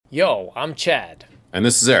Yo, I'm Chad. And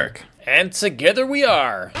this is Eric. And together we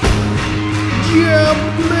are...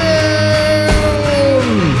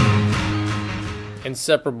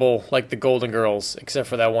 inseparable like the Golden Girls, except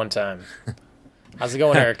for that one time. How's it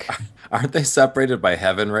going, Eric? Aren't they separated by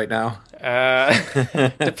heaven right now?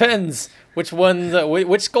 Depends which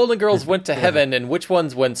Golden Girls went to heaven and which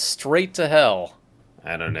ones went straight to hell.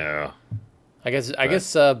 I don't know. I guess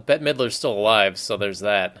Bette Midler's still alive, so there's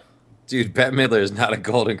that. Dude, Bette Midler is not a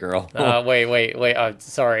Golden Girl. Wait.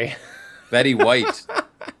 Sorry. Betty White.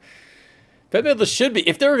 Bette Midler should be.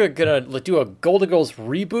 If they were gonna do a Golden Girls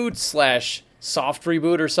reboot / soft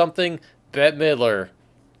reboot or something, Bette Midler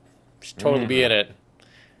should totally be in it.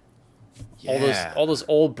 Yeah. All those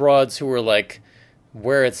old broads who were like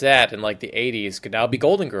where it's at in like the 80s could now be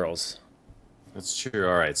Golden Girls. That's true.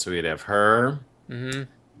 All right, so we'd have her. Mm-hmm.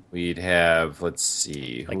 We'd have, let's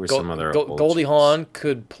see, who Like were some other old Goldie chicks? Hawn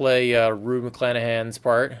could play Rue McClanahan's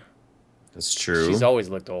part. That's true. She's always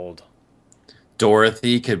looked old.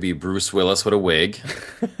 Dorothy could be Bruce Willis with a wig.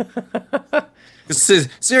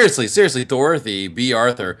 Seriously, Dorothy, B.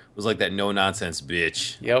 Arthur, was like that no-nonsense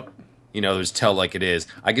bitch. Yep. You know, there's tell like it is.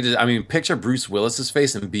 Picture Bruce Willis's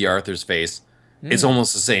face and B. Arthur's face. It's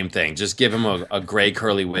almost the same thing. Just give him a gray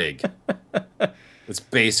curly wig. It's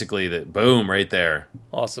basically the boom right there.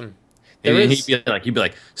 Awesome. And he'd be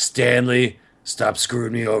like, Stanley, stop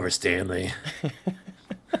screwing me over, Stanley.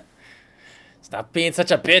 Stop being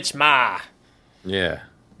such a bitch, ma. Yeah.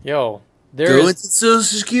 Yo, Go into the Social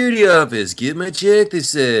Security office. Get my check, they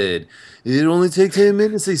said. It'll only take 10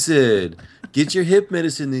 minutes, they said. Get your hip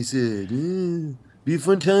medicine, they said. Be a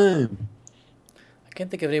fun time. I can't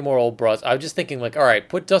think of any more old broads. I was just thinking, like, all right,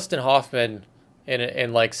 put Dustin Hoffman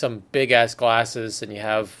in like some big ass glasses, and you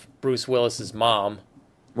have Bruce Willis's mom.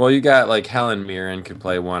 Well, you got like Helen Mirren could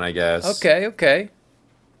play one, I guess. Okay.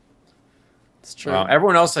 It's true.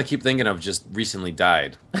 Everyone else I keep thinking of just recently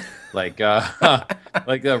died. Like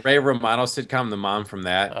like the Ray Romano sitcom, the mom from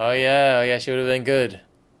that. Oh yeah, she would have been good.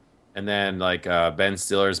 And then like Ben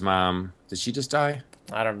Stiller's mom. Did she just die?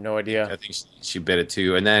 I don't have no idea. I think she bit it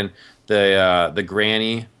too. And then the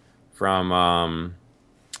granny from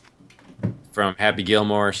Happy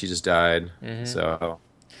Gilmore, she just died. Mm-hmm. So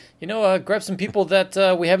grab some people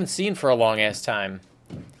that we haven't seen for a long ass time.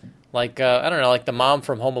 Like I don't know, like the mom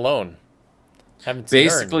from Home Alone. Haven't seen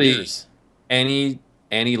her in years.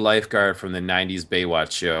 Any lifeguard from the 90s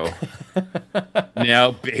Baywatch show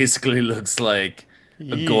now basically looks like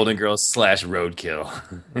a Golden Girls / Roadkill.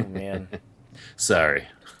 Oh, man. Sorry.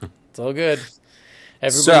 It's all good.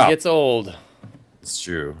 Everybody gets old. It's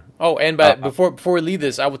true. Oh, and before we leave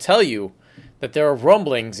this, I will tell you that there are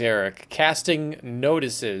rumblings, Eric, casting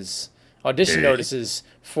audition notices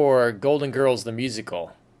for Golden Girls the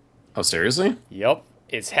musical. Oh, seriously? Yep.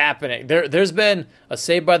 It's happening. There's been a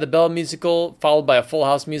Saved by the Bell musical, followed by a Full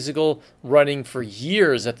House musical, running for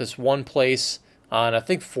years at this one place on, I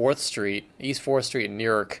think, East 4th Street in New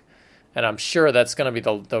York. And I'm sure that's going to be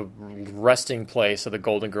the resting place of the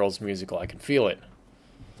Golden Girls musical. I can feel it.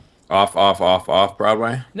 Off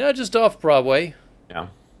Broadway? No, just off Broadway. Yeah.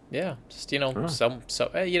 Yeah, just,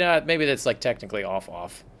 maybe that's like technically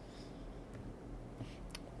off.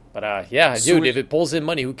 But, dude, if it pulls in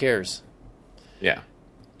money, who cares? Yeah.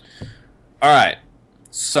 All right,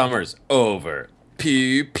 summer's over.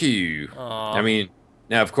 Pew pew. Aww. I mean,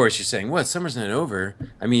 now of course you're saying, "What? Summer's not over."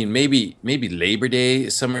 I mean, maybe Labor Day,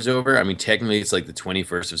 summer's over. I mean, technically it's like the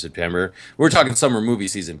 21st of September. We're talking summer movie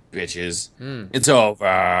season, bitches. It's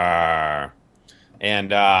over.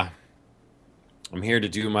 And I'm here to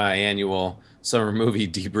do my annual summer movie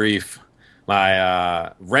debrief.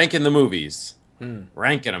 My ranking the movies,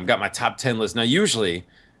 ranking them. Got my top 10 list. Now usually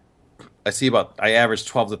I average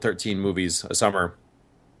 12 to 13 movies a summer.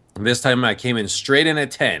 And this time I came in straight in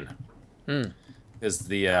at 10. Because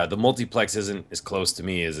the multiplex isn't as close to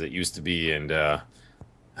me as it used to be. And the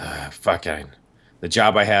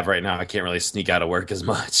job I have right now, I can't really sneak out of work as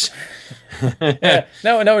much. Yeah.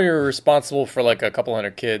 Now you're responsible for like a couple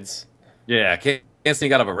hundred kids. Yeah, I can't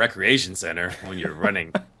sneak out of a recreation center when you're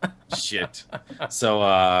running shit.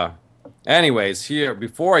 So, anyways, here,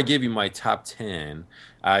 before I give you my top 10,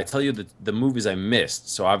 I tell you the movies I missed.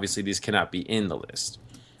 So obviously these cannot be in the list.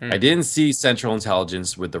 I didn't see Central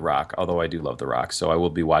Intelligence with The Rock, although I do love The Rock, so I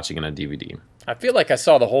will be watching it on DVD. I feel like I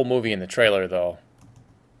saw the whole movie in the trailer, though.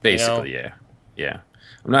 Basically, yeah.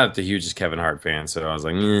 I'm not the hugest Kevin Hart fan, so I was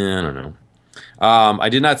like, I don't know. I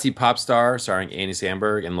did not see Pop Star, starring Andy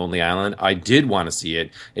Samberg and Lonely Island. I did want to see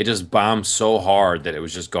it. It just bombed so hard that it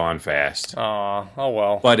was just gone fast. Oh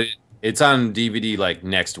well. But it's on DVD like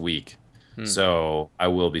next week, so I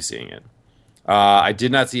will be seeing it. I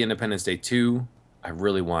did not see Independence Day 2. I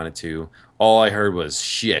really wanted to. All I heard was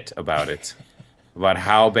shit about it, about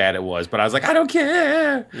how bad it was. But I was like, I don't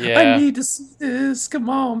care. I Yeah. need to see this. Come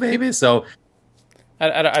on, baby. So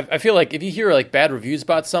I feel like if you hear like bad reviews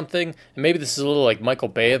about something, and maybe this is a little like Michael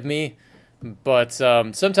Bay of me, but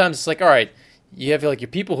sometimes it's like, all right, you have like your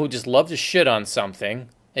people who just love to shit on something,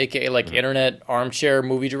 aka like internet armchair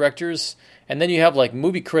movie directors, and then you have like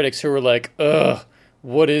movie critics who are like, ugh,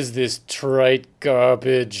 what is this trite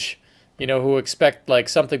garbage? You know, who expect like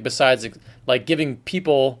something besides like giving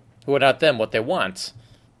people who are not them what they want.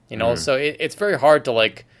 You know, so it's very hard to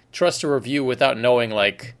like trust a review without knowing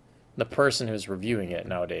like the person who's reviewing it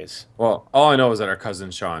nowadays. well, all I know is that our cousin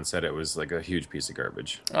Sean said it was like a huge piece of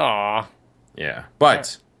garbage. Aw. Yeah.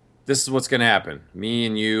 But this is what's gonna happen. Me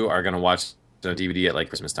and you are gonna watch the DVD at like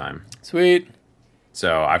Christmas time. Sweet.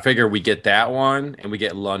 So I figure we get that one and we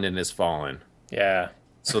get London Has Fallen. Yeah.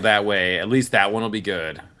 So that way, at least that one will be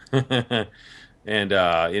good. And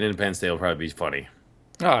Independence Day will probably be funny.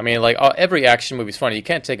 Oh, I mean, like every action movie's funny. You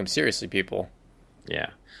can't take them seriously, people. Yeah.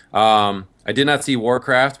 I did not see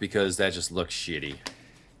Warcraft because that just looks shitty.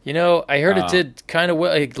 You know, I heard it did kind of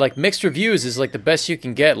well. Like mixed reviews is like the best you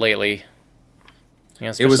can get lately. You know, It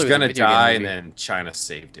was especially with a gonna video game die, and movie. then China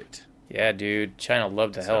saved it. Yeah, dude, China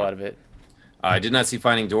loved the hell out of it. I did not see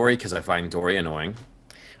Finding Dory because I find Dory annoying.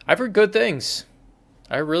 I've heard good things.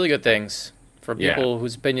 I heard really good things from Yeah. people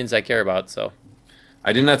whose opinions I care about. So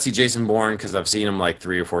I did not see Jason Bourne because I've seen him like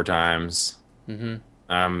 3 or 4 times. Mm-hmm.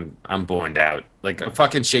 I'm boned out. Like a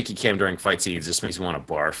fucking shaky cam during fight scenes just makes me want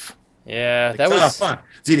to barf. yeah, that Oh, was fuck.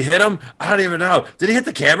 Did he hit him? I don't even know. Did he hit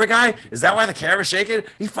the camera guy? Is that why the camera's shaking?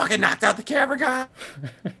 He fucking knocked out the camera guy.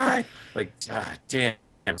 Like, ah, damn.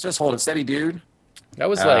 Just hold it steady, dude. that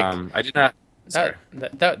was like I did not. Sorry.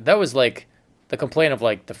 that was like the complaint of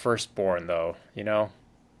like the Firstborn, though. You know,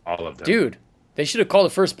 All of them. dude, they should have called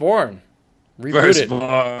it Firstborn. Reboot it.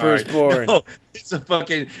 Firstborn. No, it's a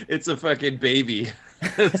fucking baby.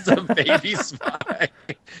 It's a baby spy.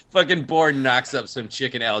 Fucking Bourne knocks up some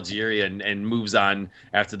chick in Algeria and moves on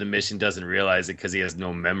after the mission, doesn't realize it because he has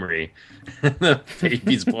no memory. The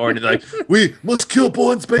baby's born and like, we must kill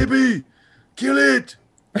Bourne's baby. Kill it.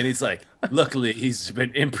 And he's like, luckily he's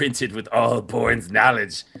been imprinted with all Bourne's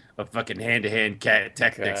knowledge of fucking hand-to-hand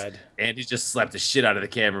tactics. God. And he just slapped the shit out of the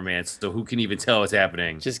cameraman, so who can even tell what's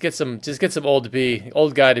happening? Just get some old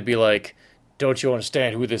guy to be like, don't you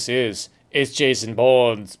understand who this is? It's Jason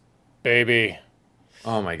Bourne's baby.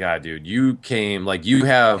 Oh my god, dude. You came like you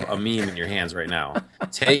have a meme in your hands right now.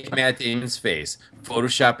 Take Matt Damon's face,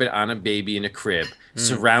 Photoshop it on a baby in a crib,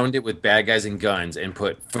 surround it with bad guys and guns, and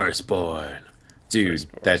put Firstborn. Dude,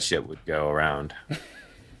 that shit would go around.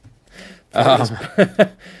 That's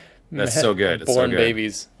so good. It's so Born good.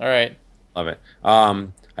 babies. All right. Love it. I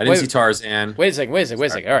didn't Wait- see Tarzan. Wait a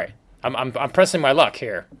second. All right. I'm pressing my luck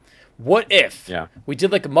here. What if Yeah. we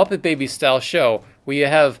did like a Muppet Baby style show where you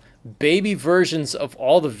have baby versions of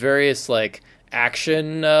all the various like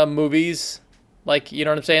action movies? Like, you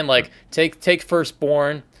know what I'm saying? Like take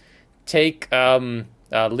Firstborn, take Liam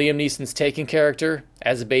Neeson's Taken character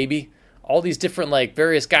as a baby. All these different like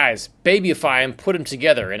various guys, babyify them, put them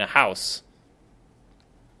together in a house.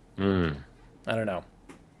 I don't know.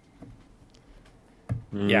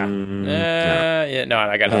 Yeah. Yeah. No,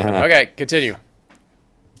 I got nothing. Okay, continue.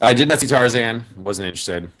 I did not see Tarzan. Wasn't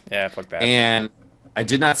interested. Yeah, fuck that. And I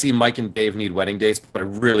did not see Mike and Dave Need Wedding Dates, but I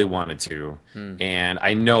really wanted to. And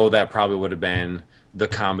I know that probably would have been the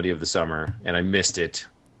comedy of the summer, and I missed it.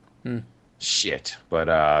 Shit.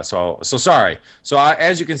 But so sorry. So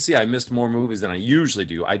as you can see, I missed more movies than I usually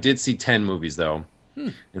do. I did see 10 movies though,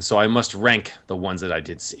 and so I must rank the ones that I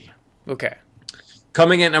did see. Okay.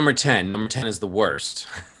 Coming at number 10. Number 10 is the worst.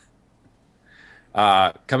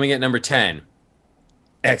 Coming at number 10,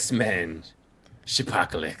 X-Men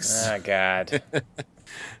Shipocalypse. Oh God.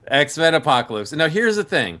 X-Men Apocalypse. Now, here's the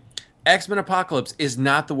thing. X-Men Apocalypse is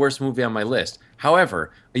not the worst movie on my list.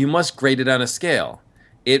 However, you must grade it on a scale.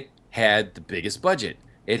 It had the biggest budget.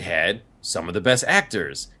 It had some of the best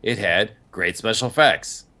actors. It had great special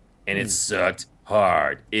effects. And it sucked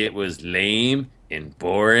hard. It was lame and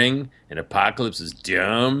boring, and Apocalypse was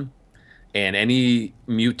dumb. And any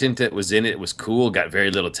mutant that was in it was cool, got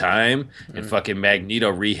very little time. And fucking Magneto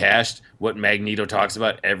rehashed what Magneto talks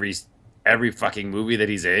about every fucking movie that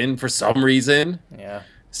he's in for some reason. Yeah.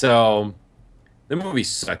 So the movie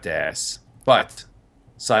sucked ass. But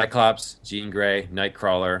Cyclops, Jean Grey,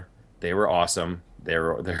 Nightcrawler, they were awesome.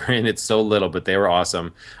 They're in it so little, but they were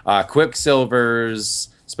awesome. Quicksilver's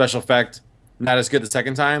special effect, not as good the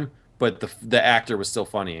second time, but the actor was still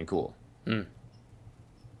funny and cool.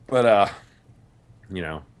 But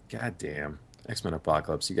goddamn, X-Men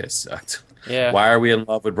Apocalypse, you guys sucked. Yeah. Why are we in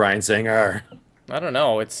love with Bryan Singer? I don't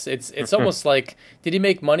know. It's almost like, did he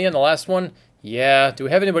make money on the last one? Yeah. Do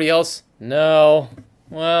we have anybody else? No.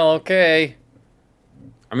 Well, okay.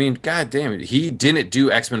 I mean, god damn it. He didn't do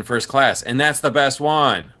X-Men First Class, and that's the best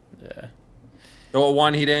one. Yeah. The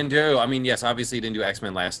one he didn't do. I mean, yes, obviously he didn't do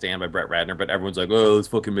X-Men Last Stand by Brett Ratner, but everyone's like, oh, let's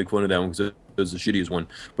fucking make fun of that one because it was the shittiest one.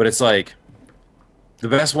 But it's like, the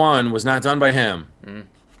best one was not done by him.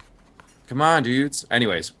 Come on, dudes.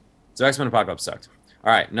 Anyways, so X-Men Apocalypse sucked.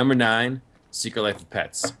 All right, number 9, Secret Life of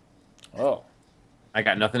Pets. Oh. I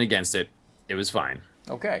got nothing against it. It was fine.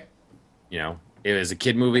 Okay. You know, it was a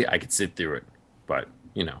kid movie. I could sit through it, but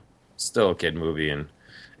you know, still a kid movie.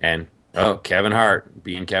 And oh, Kevin Hart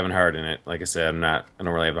being Kevin Hart in it. Like I said, I don't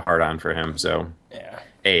really have a heart on for him. So Yeah.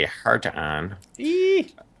 a heart on.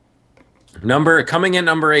 Eee. Coming in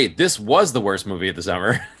number 8. This was the worst movie of the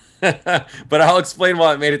summer, but I'll explain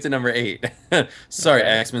why it made it to number 8. Sorry, Okay.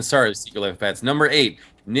 X-Men. Sorry, Secret Life of Pets. Number 8,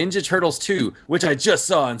 Ninja Turtles 2, which I just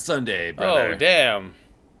saw on Sunday. Brother. Oh, damn.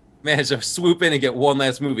 Managed to swoop in and get one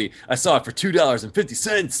last movie. I saw it for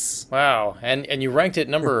 $2.50. Wow. And you ranked it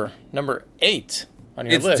number 8 on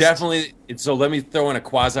your It's list. definitely so. Let me throw in a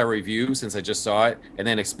quasi review since I just saw it, and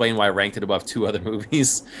then explain why I ranked it above 2 other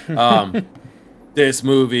movies. This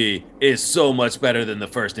movie is so much better than the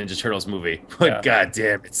first Ninja Turtles movie, but Yeah.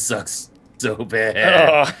 goddamn, it sucks so bad.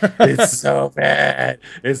 Oh. It's so bad.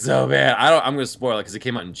 It's so bad. I'm gonna spoil it because it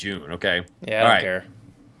came out in June. Okay. Yeah, I All don't right. care.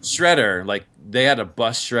 Shredder, like they had to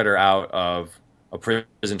bust Shredder out of a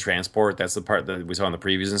prison transport. That's the part that we saw in the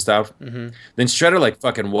previews and stuff. Mm-hmm. Then Shredder like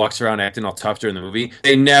fucking walks around acting all tough during the movie.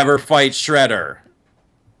 They never fight Shredder.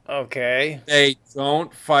 Okay. They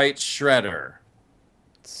don't fight Shredder.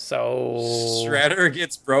 So Shredder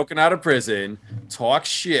gets broken out of prison, talks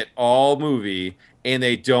shit all movie, and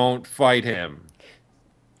they don't fight him.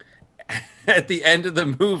 At the end of the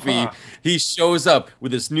movie, he shows up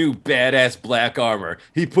with this new badass black armor.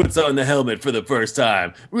 He puts on the helmet for the first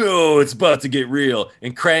time. Whoa, it's about to get real.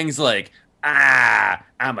 And Krang's like,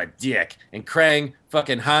 I'm a dick. And Krang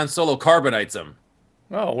fucking Han Solo carbonates him.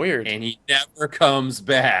 Oh, weird. And he never comes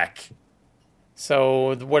back.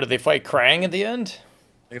 So what, did they fight Krang at the end?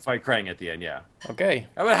 They fight Krang at the end, yeah. Okay.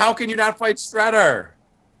 I mean, how can you not fight Shredder?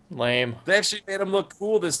 Lame. They actually made him look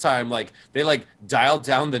cool this time. Like, they, like, dialed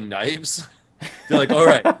down the knives. They're like, all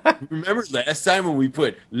right, remember last time when we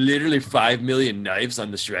put literally 5 million knives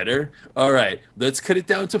on the Shredder? All right, let's cut it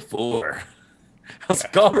down to 4. I was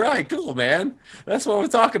like, all right, cool, man. That's what we're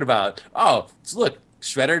talking about. Oh, so look,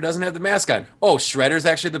 Shredder doesn't have the mask on. Oh, Shredder's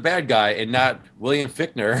actually the bad guy and not William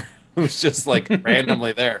Fichtner, who's just, like,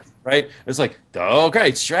 randomly there, right? It's like, okay,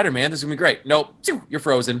 it's Shredder, man. This is going to be great. Nope, you're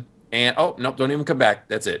frozen. And, oh, nope, don't even come back.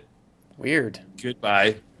 That's it. Weird.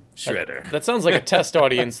 Goodbye, Shredder. That sounds like a test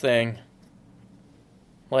audience thing.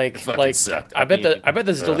 Fucking sucked. I bet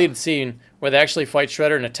there's a deleted scene where they actually fight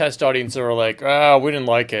Shredder and a test audience are like, we didn't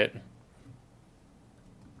like it.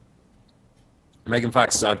 Megan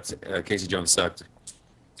Fox sucked. Casey Jones sucked.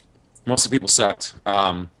 Most of the people sucked.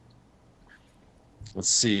 Let's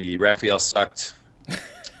see. Raphael sucked.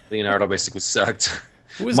 Leonardo basically sucked.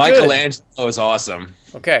 It was Michelangelo is awesome.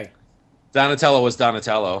 good. Okay. Donatello was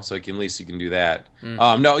Donatello, so at least you can do that.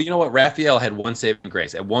 No, you know what? Raphael had one saving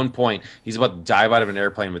grace. At one point, he's about to dive out of an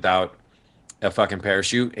airplane without a fucking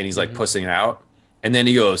parachute, and he's like pussing out. And then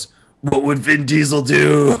he goes, "What would Vin Diesel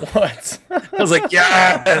do?" What? I was like,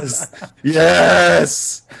 yes,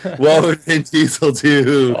 yes. What would Vin Diesel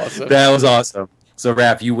do? Awesome. That was awesome. So,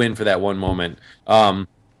 Raph, you win for that one moment.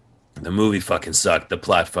 The movie fucking sucked. The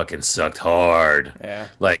plot fucking sucked hard. Yeah.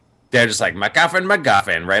 Like, they're just like,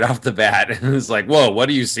 MacGuffin, right off the bat. And it's like, whoa, what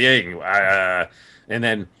are you seeing? And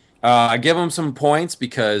then I give them some points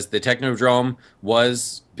because the Technodrome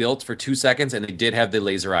was built for 2 seconds and they did have the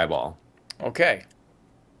laser eyeball. Okay.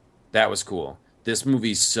 That was cool. This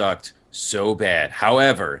movie sucked so bad.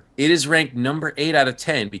 However, it is ranked number 8 out of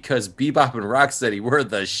 10 because Bebop and Rocksteady were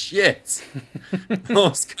the shit.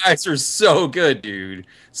 Those guys are so good, dude.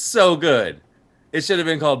 So good. It should have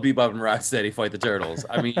been called Bebop and Rocksteady Fight the Turtles.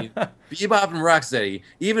 I mean, Bebop and Rocksteady,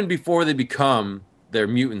 even before they become their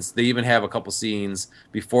mutants, they even have a couple scenes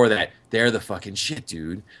before that. They're the fucking shit,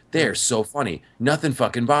 dude. They're so funny. Nothing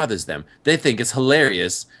fucking bothers them. They think it's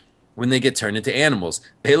hilarious when they get turned into animals.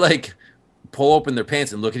 They, like, pull open their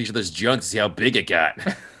pants and look at each other's junk to see how big it got.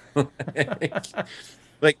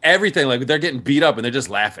 Like, everything. Like, they're getting beat up and they're just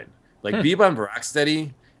laughing. Like, Bebop and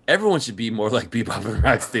Rocksteady... Everyone should be more like Bebop and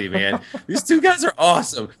Rocksteady, man. These two guys are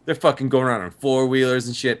awesome. They're fucking going around on 4-wheelers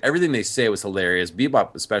and shit. Everything they say was hilarious.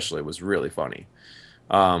 Bebop especially was really funny.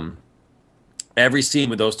 And Every scene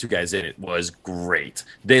with those two guys in it was great.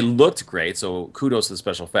 They looked great, so kudos to the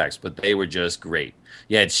special effects, but they were just great.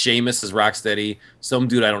 You had Sheamus as Rocksteady. Some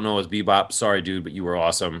dude I don't know as Bebop. Sorry, dude, but you were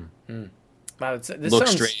awesome. Wow, Look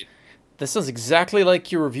straight. This sounds exactly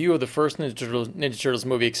like your review of the first Ninja Turtles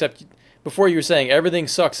movie, except before you were saying everything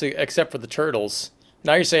sucks except for the Turtles.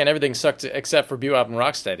 Now you're saying everything sucks except for Bebop and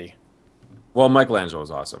Rocksteady. Well, Michelangelo was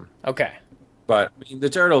awesome. Okay. But I mean, the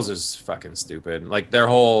Turtles is fucking stupid. Like their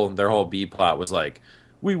whole B plot was like,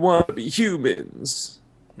 we want to be humans,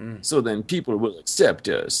 so then people will accept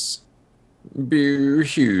us.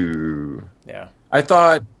 Boo-hoo. Yeah. I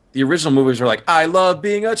thought the original movies were like, I love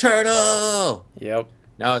being a turtle. Yep.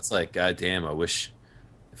 Now it's like, God damn, I wish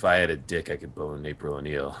if I had a dick I could bone April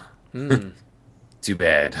O'Neil. Too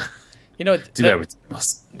bad. You know, Too bad with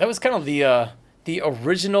Turtles. that was kind of the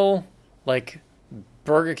original, like,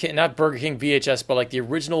 not Burger King VHS, but like the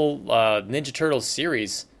original Ninja Turtles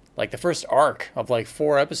series, like the first arc of like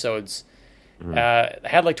 4 episodes,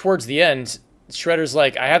 had like towards the end, Shredder's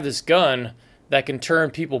like, I have this gun that can turn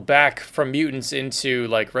people back from mutants into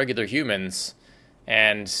like regular humans,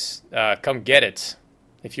 and come get it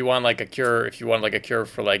if you want like a cure. If you want like a cure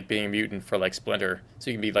for like being a mutant for like Splinter, so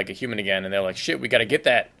you can be like a human again. And they're like, shit, we got to get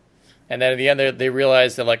that. And then at the end, they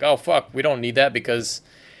realize they're like, oh fuck, we don't need that because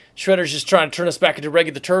Shredder's just trying to turn us back into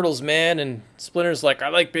regular turtles, man. And Splinter's like, I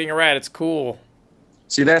like being a rat. It's cool.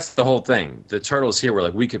 See, that's the whole thing. The turtles here were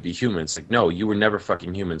like, we could be humans. Like, no, you were never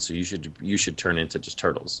fucking humans, so you should turn into just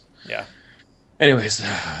turtles. Yeah. Anyways,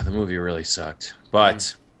 the movie really sucked.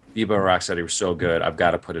 But Bebop and Rocksteady were so good, I've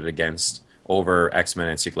got to put it against over X-Men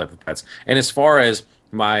and Secret Life of Pets. And as far as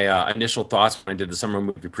my initial thoughts when I did the summer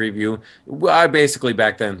movie preview, I basically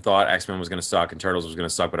back then thought X-Men was going to suck and Turtles was going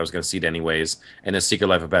to suck, but I was going to see it anyways. And the Secret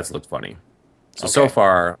Life of Pets looked funny. So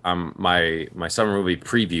far, my summer movie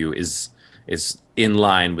preview is in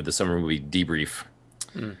line with the summer movie debrief.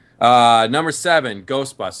 Number 7,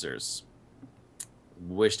 Ghostbusters.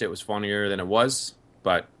 Wished it was funnier than it was,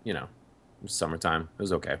 but you know, it was summertime. It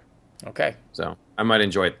was okay. Okay. So I might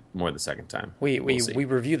enjoy it more the second time. We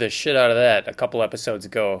reviewed the shit out of that a couple episodes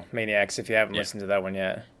ago, Maniacs, if you haven't listened to that one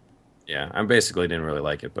yet. Yeah, I basically didn't really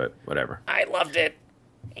like it, but whatever. I loved it.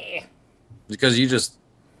 Because you just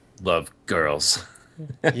love girls.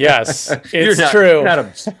 Yes, it's true.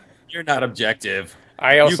 You're not objective.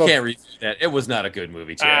 You can't review that. It was not a good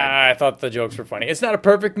movie, Chad. I thought the jokes were funny. It's not a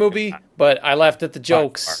perfect movie, but I laughed at the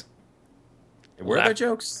jokes. Were there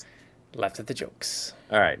jokes? Laughed at the jokes.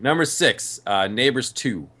 All right, number 6, Neighbors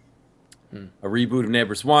 2. A reboot of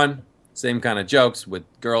Neighbors 1. Same kind of jokes with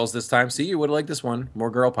girls this time. See, you would have liked this one. More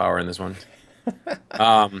girl power in this one.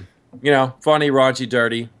 You know, funny, raunchy,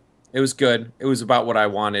 dirty. It was good. It was about what I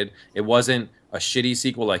wanted. It wasn't a shitty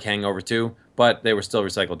sequel like Hangover 2, but they were still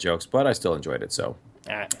recycled jokes, but I still enjoyed it, so.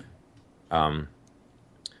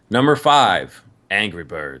 Number 5, Angry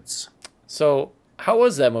Birds. So, how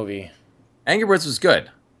was that movie? Angry Birds was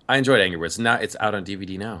good. I enjoyed Angry Birds. Now it's out on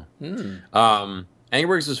DVD now. Angry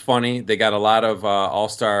Birds was funny. They got a lot of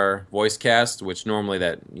all-star voice cast, which normally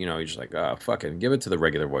that, you know, you're just like, fucking give it to the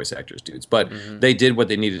regular voice actors, dudes. But they did what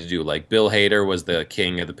they needed to do. Like, Bill Hader was the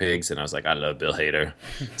king of the pigs, and I was like, I love Bill Hader.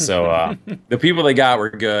 So the people they got were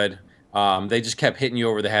good. They just kept hitting you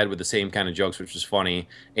over the head with the same kind of jokes, which was funny.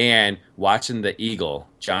 And watching the eagle,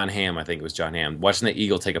 John Hamm, I think it was John Hamm, watching the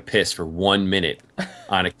eagle take a piss for 1 minute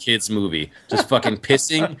on a kid's movie, just fucking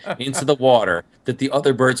pissing into the water that the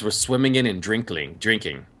other birds were swimming in and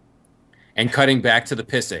drinking, and cutting back to the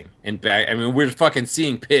pissing and back. I mean, we're fucking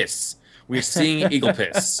seeing piss. We're seeing eagle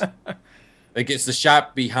piss. Like it's the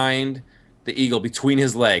shot behind the eagle between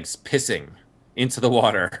his legs, pissing into the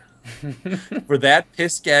water. For that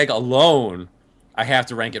piss gag alone, I have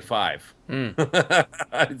to rank it 5.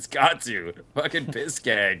 It's got to. Fucking piss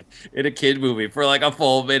gag in a kid movie for like a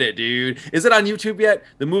full minute, dude. Is it on YouTube yet?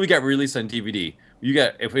 The movie got released on DVD. You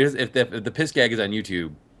got if the piss gag is on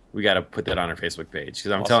YouTube, we got to put that on our Facebook page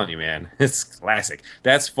because I'm telling you, man, it's classic.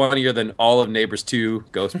 That's funnier than all of Neighbors 2,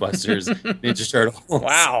 Ghostbusters, Ninja Turtles.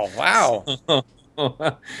 Wow.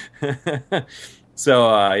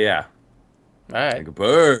 So yeah. All right. Angry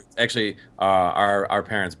Birds. Actually, our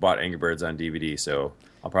parents bought Angry Birds on DVD, so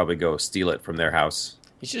I'll probably go steal it from their house.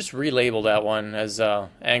 You should just relabel that one as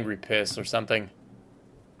Angry Piss or something.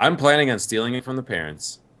 I'm planning on stealing it from the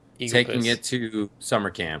parents, taking Piss. it to summer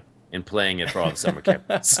camp, and playing it for all the summer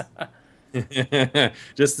campers.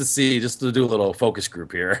 just to do a little focus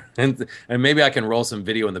group here, and maybe I can roll some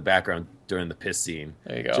video in the background during the piss scene.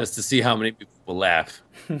 There you go. Just to see how many people will laugh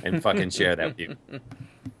and fucking share that with you.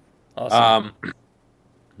 Awesome.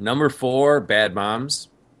 Number 4, Bad Moms.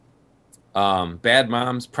 Bad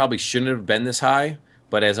Moms probably shouldn't have been this high,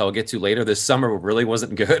 but as I'll get to later, this summer really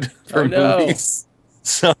wasn't good Oh for no. movies.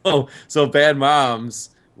 So Bad Moms,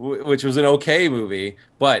 which was an okay movie,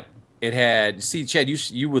 but it had. See, Chad,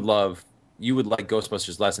 you would like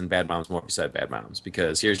Ghostbusters less and Bad Moms more if you said Bad Moms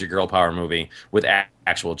because here's your girl power movie with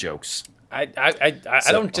actual jokes. I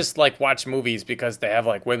So don't just like watch movies because they have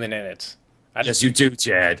like women in it. yes, you do,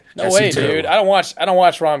 Chad. No Yes, way, you do. dude. I don't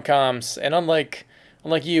watch rom-coms, and unlike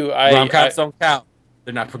you, Rom coms don't count.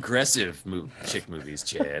 They're not progressive chick movies,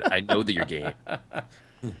 Chad. I know that you're game.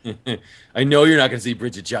 I know you're not going to see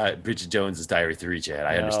Bridget Jones's Diary 3, Chad.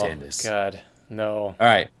 I understand this. God, no, All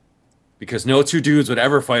right. Because no two dudes would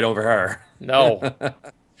ever fight over her. no.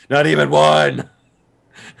 Not even one.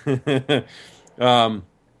 um,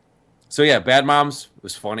 so yeah, Bad Moms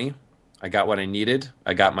was funny. I got what I needed.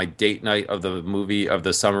 I got my date night of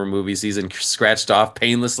the summer movie season scratched off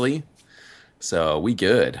painlessly. So we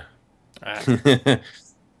good.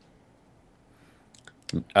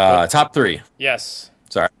 Ah, Top three. yes.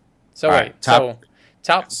 Sorry. So All wait, right,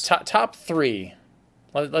 top- top three.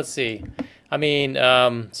 Let's see. I mean,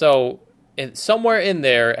 somewhere in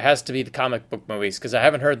there it has to be the comic book movies because I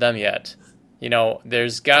haven't heard them yet. You know,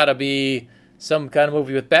 there's got to be some kind of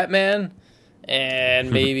movie with Batman,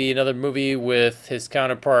 and maybe another movie with his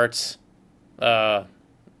counterparts. What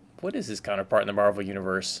is his counterpart in the Marvel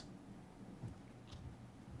universe?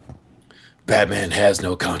 Batman has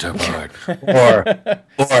no counterpart, or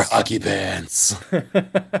hockey pants.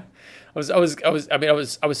 I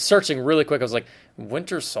was searching really quick. I was like,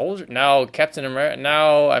 Winter Soldier? Now Captain America?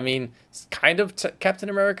 Now, I mean, it's kind of Captain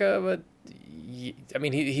America, but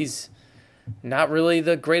he's not really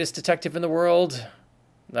the greatest detective in the world.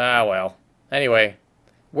 Ah, well. Anyway,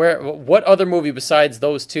 what other movie besides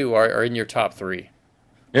those two are in your top three?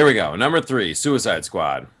 Here we go. Number 3, Suicide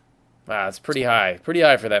Squad. Ah, it's pretty high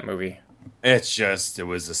for that movie. It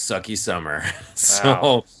was a sucky summer. So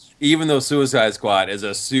Wow. even though Suicide Squad is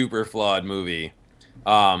a super flawed movie,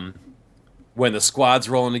 when the squad's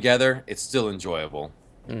rolling together, it's still enjoyable.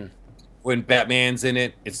 When Batman's in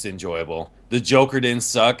it, it's enjoyable. The Joker didn't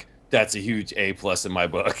suck. That's a huge A plus in my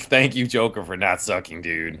book. Thank you, Joker, for not sucking,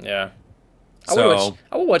 dude. Yeah. So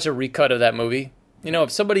I would watch a recut of that movie. You know,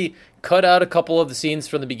 if somebody cut out a couple of the scenes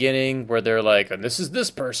from the beginning where they're like, and this is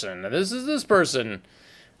this person, and this is this person,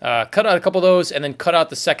 cut out a couple of those, and then cut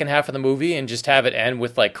out the second half of the movie and just have it end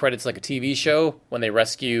with like credits like a TV show when they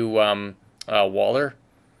rescue Waller.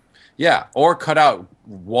 yeah, or cut out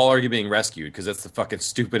Waller being rescued because that's the fucking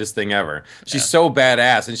stupidest thing ever. She's so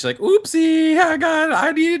badass, and she's like, "Oopsie,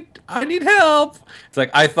 I need help." It's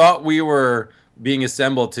like I thought we were being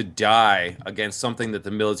assembled to die against something that the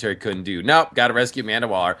military couldn't do. Nope, got to rescue Amanda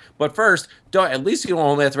Waller. But first, at least you don't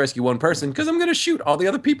only have to rescue one person because I'm going to shoot all the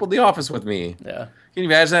other people in the office with me. Yeah. Can you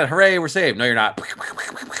imagine that? Hooray, we're saved. No, you're not.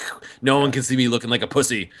 No one can see me looking like a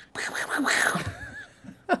pussy.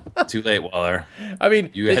 Too late, Waller. I mean,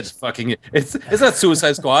 You had to fucking. It's not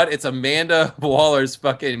Suicide Squad. It's Amanda Waller's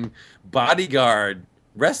fucking bodyguard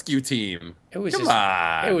rescue team. it was Come just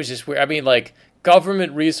on. it was just weird. I mean, like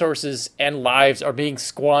government resources and lives are being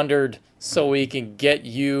squandered so we can get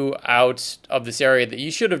you out of this area that you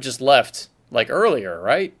should have just left like earlier,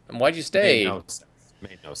 right? And why'd you stay?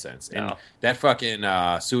 Made no sense. No. And that fucking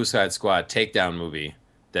Suicide Squad takedown movie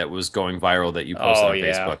that was going viral that you posted on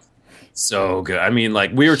yeah. Facebook. So good. I mean,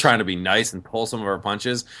 like we were trying to be nice and pull some of our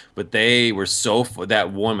punches, but they were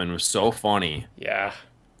that woman was so funny, Yeah.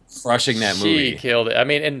 crushing that She movie. killed it. I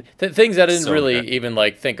mean, and things I didn't So really good. even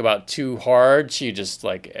like think about too hard. She just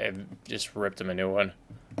just ripped him a new one.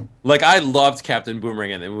 Like I loved Captain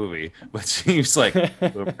Boomerang in the movie, but she's like,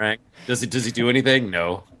 Boomerang, does he do anything?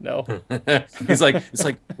 No. No. It's like,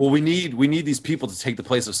 well, we need these people to take the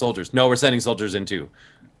place of soldiers. No, we're sending soldiers in too.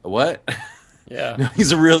 What? Yeah. No,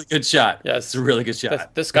 he's a really good shot. Yes. It's a really good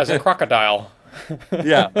shot. This guy's a crocodile.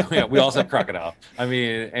 Yeah, we also have crocodile. I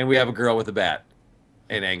mean, and we have a girl with a bat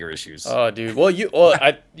and anger issues. Oh, dude. Well, you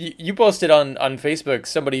posted on Facebook.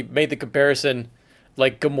 Somebody made the comparison,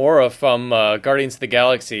 like Gamora from Guardians of the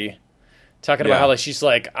Galaxy, talking about Yeah. how like she's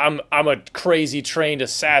like, I'm a crazy trained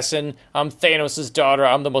assassin. I'm Thanos' daughter.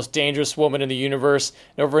 I'm the most dangerous woman in the universe.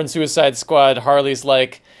 And over in Suicide Squad, Harley's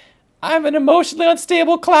like, I'm an emotionally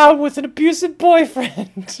unstable clown with an abusive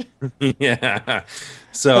boyfriend. Yeah.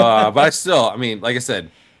 So, but I mean, like I said,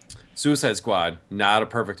 Suicide Squad, not a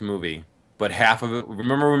perfect movie, but half of it.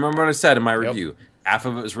 Remember what I said in my review. Half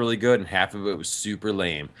of it was really good, and half of it was super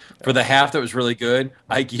lame. For the half that was really good,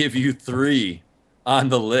 I give you 3 on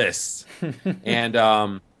the list. And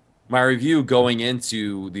my review going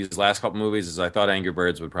into these last couple movies is I thought Angry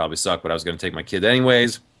Birds would probably suck, but I was going to take my kid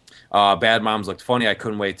anyways. Bad Moms looked funny. I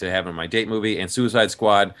couldn't wait to have it in my date movie. And Suicide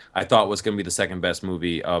Squad, I thought was going to be the second best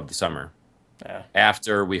movie of the summer. Yeah.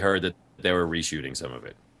 After we heard that they were reshooting some of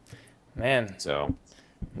it. Man. So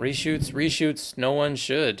Reshoots. No one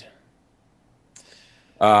should.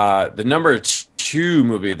 the number 2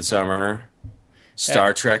 movie of the summer,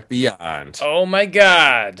 Star Trek Beyond. Oh my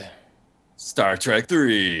God. Star Trek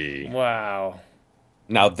 3. Wow.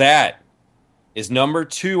 Now that is number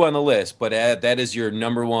 2 on the list, but that is your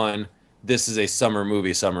number 1. This is a summer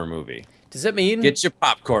movie. Does that mean Get your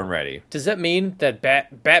popcorn ready. Does that mean that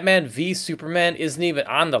Batman v Superman isn't even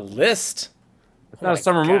on the list? It's not a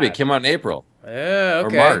summer movie. It came out in April Yeah,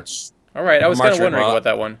 okay. or March. All right, I was March kind of wondering or- about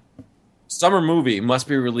that one. Summer movie must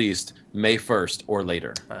be released May 1st or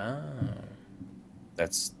later. Oh.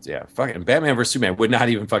 That's, yeah, fucking Batman vs. Superman would not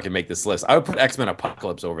even fucking make this list. I would put X-Men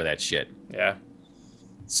Apocalypse over that shit. Yeah.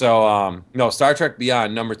 So, no, Star Trek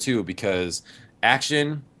Beyond, number 2, because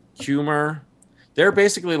action, humor, they're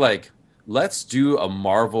basically like, let's do a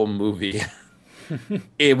Marvel movie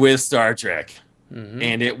with Star Trek. Mm-hmm.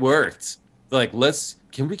 And it worked. Like,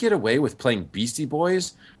 can we get away with playing Beastie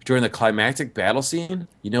Boys during the climactic battle scene?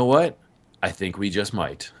 You know what? I think we just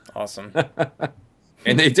might. Awesome.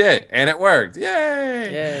 And they did, and it worked.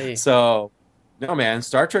 Yay! Yay. So, no, man,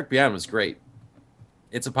 Star Trek Beyond was great.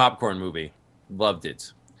 It's a popcorn movie. Loved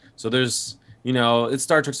it. So there's, it's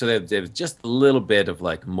Star Trek, so they have just a little bit of,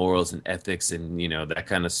 like, morals and ethics and, that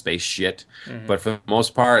kind of space shit. Mm-hmm. But for the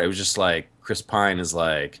most part, it was just like, Chris Pine is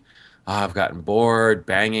like, I've gotten bored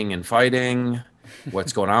banging and fighting.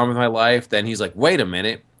 What's going on with my life? Then he's like, wait a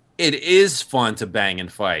minute. It is fun to bang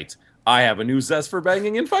and fight. I have a new zest for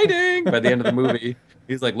banging and fighting. By the end of the movie,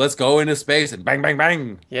 he's like, let's go into space and bang, bang,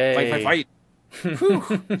 bang. Yay. Fight.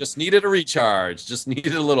 Whew. Just needed a recharge. Just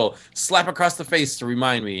needed a little slap across the face to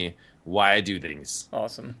remind me why I do things.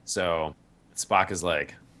 Awesome. So Spock is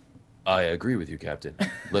like, I agree with you, Captain.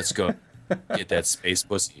 Let's go get that space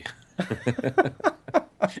pussy.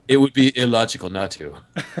 It would be illogical not to.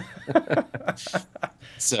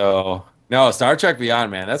 So, no, Star Trek Beyond,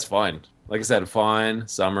 man, that's fun. Like I said, fun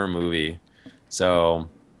summer movie. So,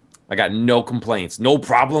 I got no complaints, no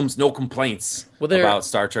problems, no complaints about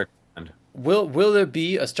Star Trek Beyond. Will there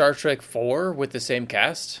be a Star Trek 4 with the same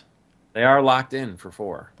cast? They are locked in for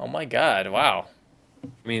 4. Oh my God! Wow.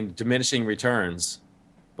 I mean, diminishing returns,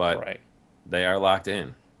 but Right. they are locked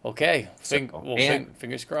in. Okay. So,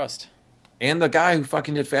 Fingers crossed. And the guy who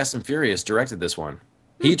fucking did Fast and Furious directed this one.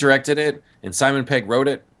 He directed it, and Simon Pegg wrote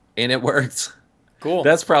it, and it worked. Cool.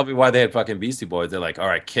 That's probably why they had fucking Beastie Boys. They're like, all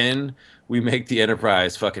right, can we make the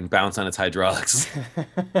Enterprise fucking bounce on its hydraulics?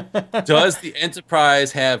 Does the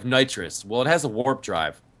Enterprise have nitrous? Well, it has a warp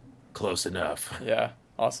drive. Close enough. Yeah.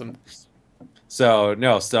 Awesome. So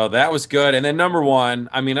that was good. And then number 1,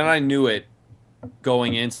 I mean, and I knew it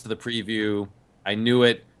going into the preview. I knew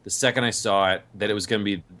it the second I saw it that it was going to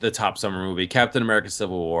be the top summer movie, Captain America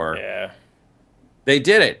Civil War. Yeah. They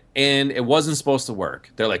did it, and it wasn't supposed to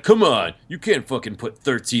work. They're like, come on, you can't fucking put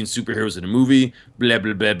 13 superheroes in a movie, blah,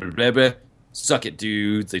 blah, blah, blah, blah, blah. Suck it,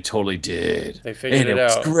 dudes. They totally did. They figured it out. And it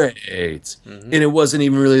was great. Mm-hmm. And it wasn't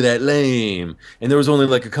even really that lame. And there was only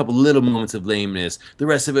like a couple little moments of lameness. The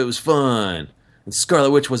rest of it was fun. And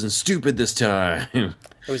Scarlet Witch wasn't stupid this time.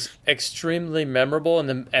 It was extremely memorable,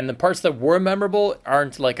 and the parts that were memorable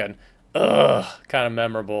aren't like an kind of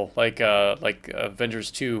memorable, like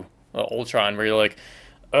Avengers 2 Ultron, where you're like,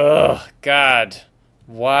 God,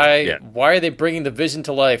 why are they bringing the Vision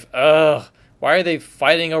to life? Why are they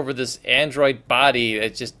fighting over this android body?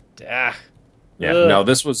 It just Yeah, no,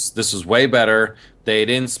 this was way better. They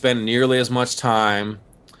didn't spend nearly as much time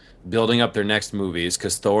building up their next movies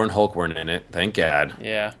because Thor and Hulk weren't in it. Thank God.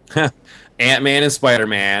 Yeah. Ant-Man and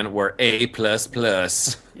Spider-Man were A++.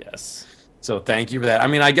 Yes. So thank you for that. I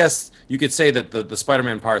mean, I guess you could say that the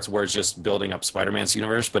Spider-Man parts were just building up Spider-Man's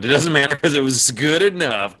universe, but it doesn't matter because it was good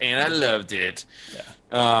enough, and I loved it.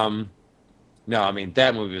 Yeah. No, I mean,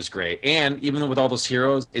 that movie was great. And even with all those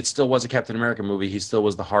heroes, it still was a Captain America movie. He still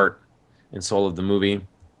was the heart and soul of the movie.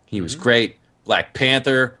 He was great. Black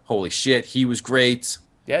Panther, holy shit, he was great.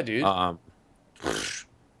 Yeah, dude.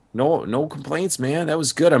 No complaints, man. That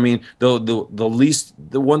was good. I mean, the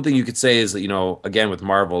one thing you could say is that, again with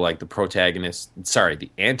Marvel, like the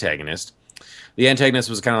antagonist. The antagonist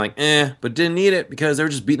was kind of like, but didn't need it because they were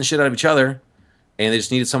just beating the shit out of each other, and they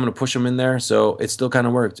just needed someone to push them in there, so it still kind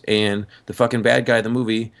of worked. And the fucking bad guy of the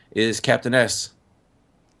movie is Captain S.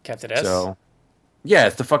 Captain S? So, yeah,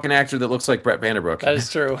 it's the fucking actor that looks like Brett Vanderbrooke. That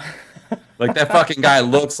is true. Like, that fucking guy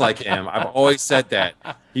looks like him. I've always said that.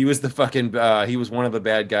 He was the fucking, he was one of the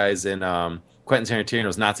bad guys in Quentin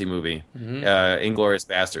Tarantino's Nazi movie, Inglourious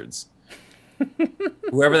Bastards.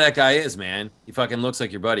 Whoever that guy is, man, he fucking looks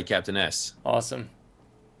like your buddy, Captain S. Awesome.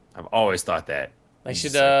 I've always thought that. They He's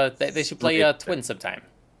should just like, they should play twins sometime.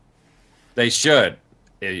 they should.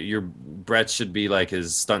 Your Brett should be like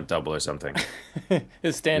his stunt double or something.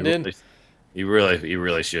 His stand-in. He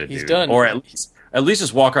really should. He's dude. done. Or at least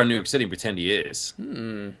just walk around New York City and pretend he is.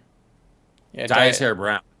 Yeah, Dye his hair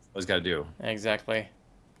brown. That's what he's got to do. Exactly.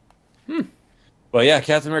 But yeah,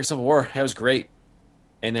 Captain America: Civil War. That was great.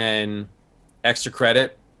 And then extra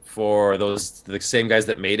credit for the same guys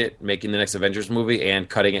that made it, making the next Avengers movie and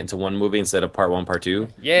cutting it into one movie instead of part one, part two.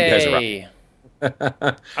 Yay!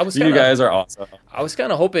 You guys are awesome. I was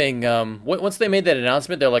kind of hoping once they made that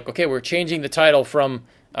announcement, they're like, okay, we're changing the title from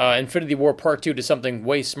Infinity War Part 2 to something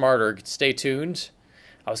way smarter. Stay tuned.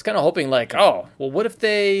 I was kind of hoping like, oh, well, what if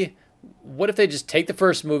they just take the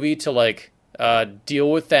first movie to like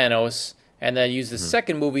deal with Thanos and then use the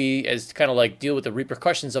second movie as kind of like deal with the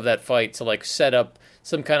repercussions of that fight to like set up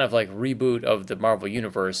some kind of like reboot of the Marvel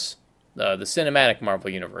Universe, the cinematic Marvel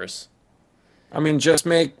Universe. I mean, just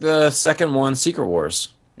make the second one Secret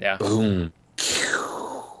Wars. Yeah. Boom.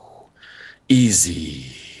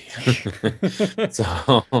 Easy.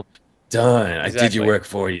 So done. I did your work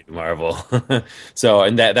for you, Marvel. So,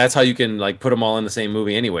 and that's how you can like put them all in the same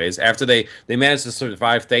movie anyways. After they manage to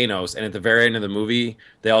survive Thanos, and at the very end of the movie,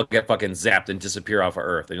 they all get fucking zapped and disappear off of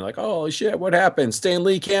Earth. And you're like, oh shit, what happened? Stan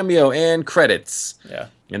Lee cameo and credits. Yeah.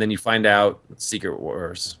 And then you find out Secret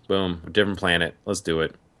Wars. Boom. Different planet. Let's do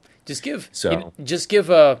it. Just give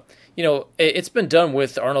it's been done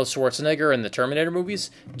with Arnold Schwarzenegger in the Terminator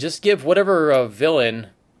movies. Just give whatever villain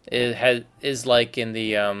is like in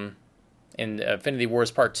the in Infinity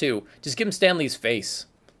Wars Part 2. Just give him Stan Lee's face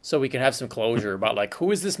so we can have some closure about like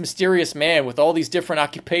who is this mysterious man with all these different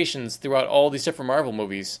occupations throughout all these different Marvel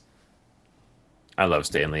movies. I love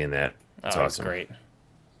Stan Lee in that. That's awesome. Great.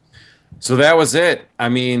 So that was it. I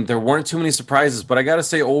mean, there weren't too many surprises, but I got to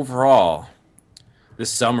say overall,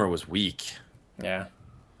 this summer was weak. Yeah.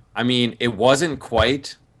 I mean, it wasn't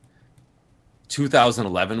quite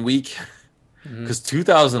 2011 week because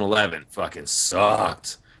 2011 fucking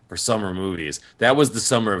sucked for summer movies. That was the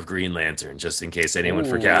summer of Green Lantern, just in case anyone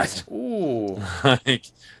forgot. Ooh. Like,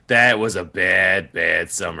 that was a bad, bad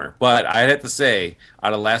summer. But I have to say,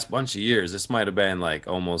 out of the last bunch of years, this might have been like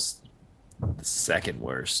almost the second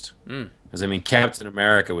worst. Because, I mean, Captain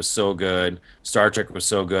America was so good. Star Trek was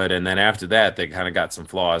so good. And then after that, they kind of got some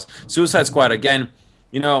flaws. Suicide Squad, again,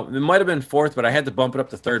 it might have been fourth, but I had to bump it up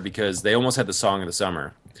to third because they almost had the song of the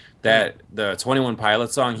summer. The 21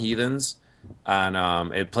 Pilots song, Heathens,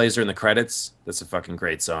 and it plays during the credits. That's a fucking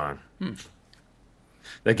great song.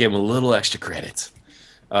 That gave them a little extra credit.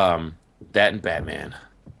 That and Batman.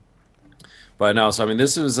 But no, so I mean,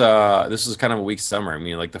 this was kind of a weak summer. I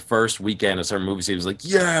mean, like the first weekend of summer movie season was like,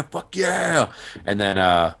 yeah, fuck yeah, and then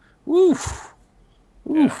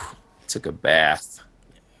took a bath.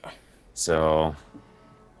 So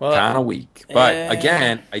kind of weak. But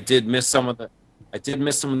again, I did miss some of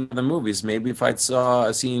the movies. Maybe if I'd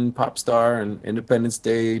seen Pop Star and Independence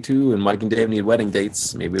Day 2 and Mike and Dave Need Wedding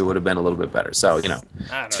Dates, maybe it would have been a little bit better. So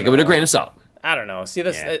take it with a grain of salt. I don't know. See,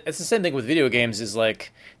 it's the same thing with video games. Is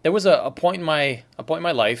like there was a point in my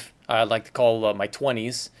life I'd like to call my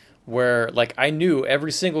 20s where like I knew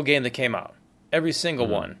every single game that came out, every single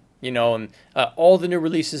one, and all the new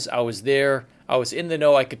releases. I was there. I was in the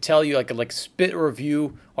know. I could tell you. I could like spit a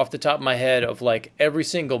review off the top of my head of like every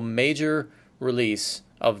single major release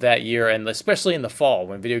of that year, and especially in the fall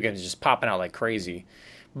when video games are just popping out like crazy.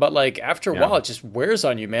 But like after a while, it just wears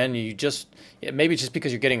on you, man. You just maybe it's just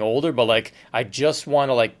because you're getting older, but like I just want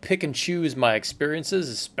to like pick and choose my experiences,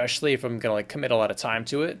 especially if I'm gonna like commit a lot of time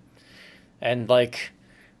to it. And like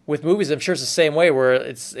with movies, I'm sure it's the same way. Where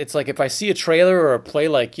it's like if I see a trailer or play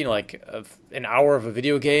like an hour of a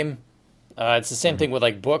video game, it's the same thing with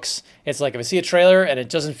like books. It's like if I see a trailer and it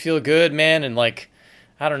doesn't feel good, man, and like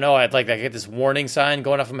I don't know, I get this warning sign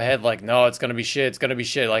going off in my head, like no, it's gonna be shit. It's gonna be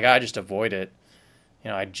shit. Like I just avoid it.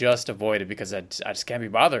 I just avoid it because I just can't be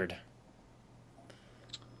bothered.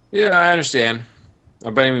 Yeah, I understand.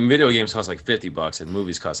 But I mean, video games cost like $50 and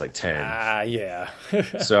movies cost like 10. Yeah.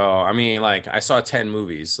 So, I mean, like, I saw 10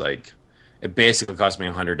 movies. Like, it basically cost me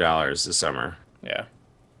 $100 this summer. Yeah.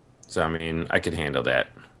 So, I mean, I could handle that.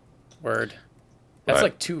 Word. That's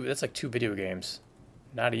like two video games.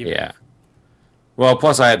 Not even. Yeah. Well,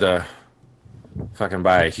 plus I had to fucking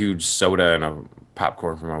buy a huge soda and a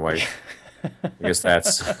popcorn for my wife. I guess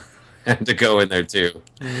that's had to go in there too.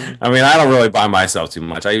 I mean, I don't really buy myself too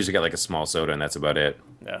much. I usually get like a small soda and that's about it.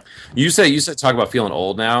 Yeah. You said talk about feeling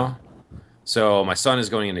old now. So my son is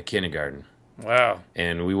going into kindergarten. Wow.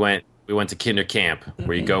 And we went we went to kinder camp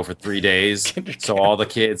where you go for 3 days. Kinder So camp. all the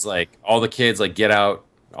kids like get out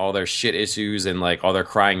all their shit issues and like all their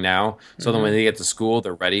crying now. So then when they get to school,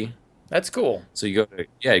 they're ready. That's cool. So you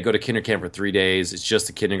go to kinder camp for 3 days. It's just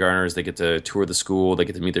the kindergartners. They get to tour the school. They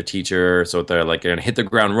get to meet their teacher. So they're like going to hit the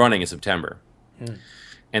ground running in September.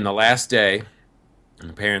 And the last day,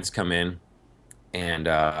 the parents come in, and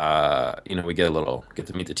we get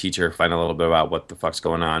to meet the teacher, find out a little bit about what the fuck's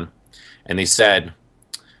going on. And they said,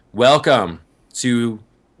 "Welcome to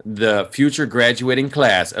the future graduating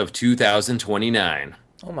class of 2029."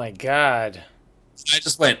 Oh my god. I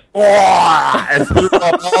just went, "Oh!" and threw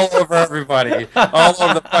up all over everybody, all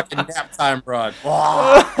over the fucking nap time rug.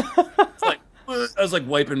 Oh! It's like, I was like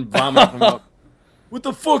wiping vomit from up. What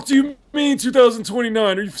the fuck do you mean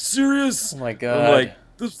 2029? Are you serious? Oh my I'm god. like,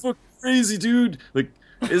 this is fucking crazy, dude. Like,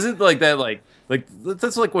 is it like that? Like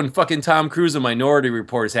that's like when fucking Tom Cruise and Minority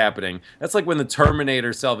Report is happening. That's like when the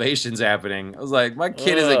Terminator Salvation's happening. I was like, my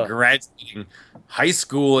kid isn't graduating high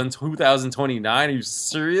school in 2029. Are you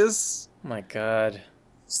serious? Oh my god.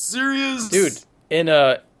 Serious? Dude, in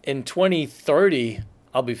 2030,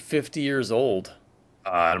 I'll be 50 years old.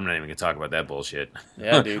 I'm not even gonna talk about that bullshit.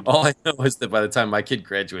 Yeah, dude. All I know is that by the time my kid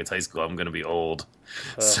graduates high school, I'm gonna be old.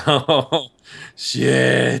 So,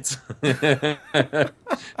 shit.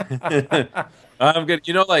 I'm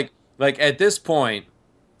gonna, like at this point,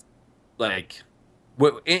 like,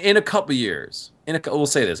 in a couple years, we'll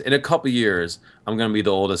say this, in a couple years, I'm gonna be the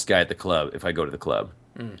oldest guy at the club if I go to the club,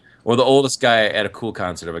 or the oldest guy at a cool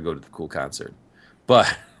concert if I go to the cool concert.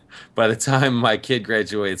 But by the time my kid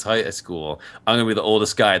graduates high school, I'm gonna be the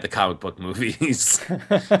oldest guy at the comic book movies. No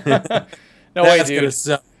way, That's dude. gonna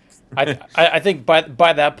suck. I think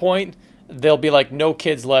by that point, there'll be like no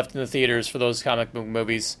kids left in the theaters for those comic book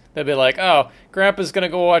movies. They'll be like, oh, Grandpa's gonna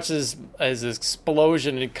go watch his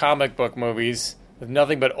explosion in comic book movies with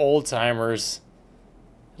nothing but old timers.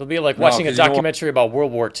 It'll be like watching a documentary about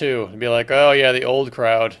World War II. It'll be like, oh yeah, the old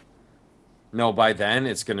crowd. No, by then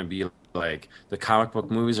it's gonna be like the comic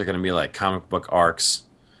book movies are gonna be like comic book arcs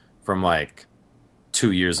from like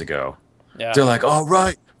 2 years ago. Yeah. They're like, all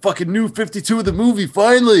right, fucking new 52 of the movie,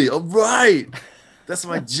 finally. All right. That's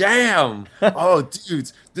my jam. Oh,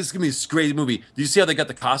 dudes, this is gonna be a great movie. Do you see how they got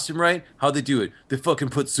the costume right? How they do it? They fucking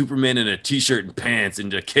put Superman in a t-shirt and pants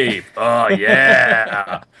and a cape. Oh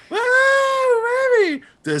yeah. Woo, baby.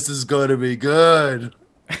 This is gonna be good.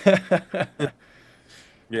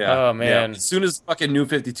 Yeah. Oh, man. Yeah. As soon as fucking New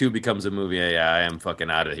 52 becomes a movie, yeah, I am fucking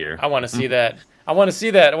out of here. I want to see that. I want to see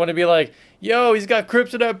that. I want to be like, yo, he's got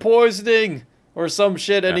kryptonite poisoning or some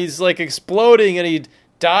shit, and he's like exploding, and he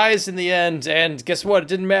dies in the end. And guess what? It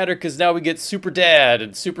didn't matter because now we get Super Dad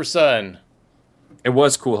and Super Son. It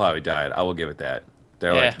was cool how he died. I will give it that.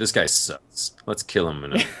 They're Yeah. like, this guy sucks. Let's kill him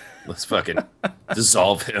and let's fucking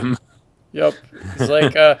dissolve him. Yep. He's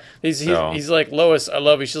like, he's like, Lois, I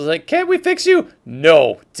love you. She's like, can't we fix you?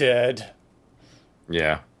 No, dead.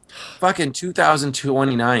 Yeah. Fucking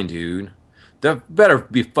 2029, dude. There better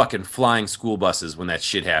be fucking flying school buses when that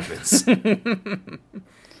shit happens.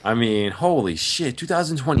 I mean, holy shit,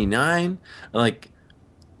 2029? Like,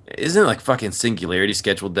 isn't it like fucking Singularity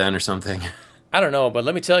scheduled then or something? I don't know, but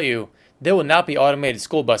let me tell you, there will not be automated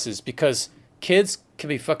school buses because kids can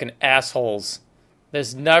be fucking assholes.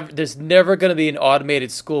 There's never going to be an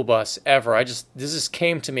automated school bus ever. This just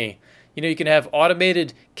came to me. You know, you can have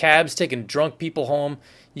automated cabs taking drunk people home,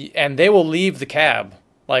 and they will leave the cab.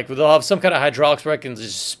 Like, they'll have some kind of hydraulics where I can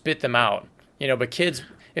just spit them out. You know, but kids,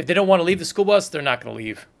 if they don't want to leave the school bus, they're not going to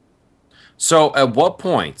leave. So, at what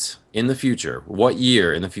point in the future, what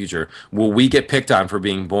year in the future, will we get picked on for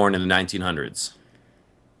being born in the 1900s?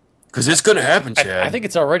 Because it's going to happen, Chad. I think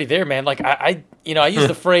it's already there, man. Like, I use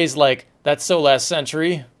the phrase, like, that's so last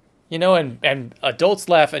century, you know, and adults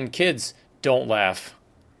laugh and kids don't laugh.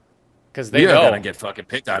 Because they know. You're going to get fucking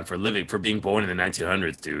picked on for being born in the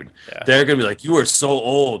 1900s, dude. Yeah. They're going to be like, you are so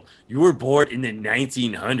old. You were born in the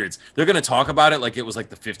 1900s. They're going to talk about it like it was like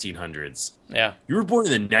the 1500s. Yeah. You were born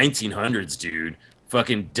in the 1900s, dude.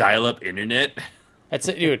 Fucking dial-up internet. That's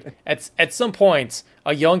it, dude. At some point,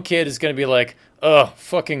 a young kid is going to be like, ugh,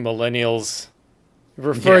 fucking millennials.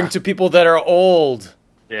 Referring to people that are old.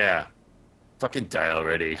 Yeah. Fucking die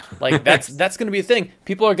already. Like, that's going to be a thing.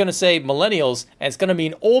 People are going to say millennials, and it's going to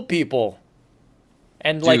mean old people.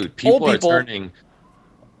 And, like, dude, people are turning...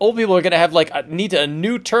 Old people are going to have, like, need a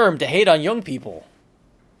new term to hate on young people.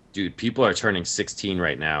 Dude, people are turning 16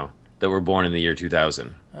 right now that were born in the year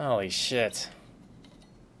 2000. Holy shit.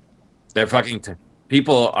 They're fucking...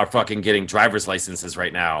 People are fucking getting driver's licenses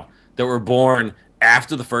right now that were born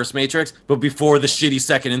after the first Matrix, but before the shitty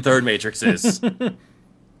second and third Matrixes.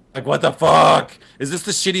 Like, what the fuck? Is this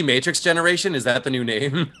the shitty Matrix generation? Is that the new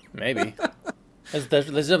name? Maybe. That's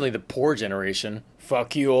definitely the poor generation.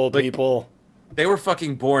 Fuck you, old Like, people. they were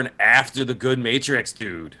fucking born after the good Matrix,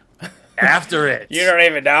 dude. After it. You don't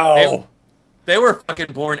even know. They were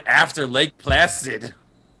fucking born after Lake Placid.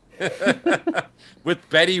 With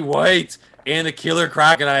Betty White and the killer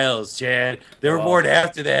crocodiles, Chad. They were born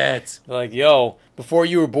after that. Like, yo, before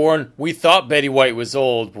you were born, we thought Betty White was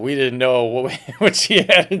old, but we didn't know what she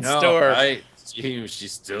had in store. Right?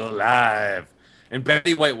 She's still alive. And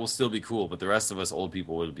Betty White will still be cool, but the rest of us old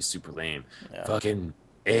people will be super lame. Yeah. Fucking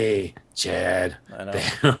A, Chad. I know.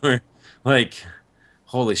 They were like,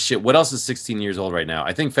 holy shit. What else is 16 years old right now?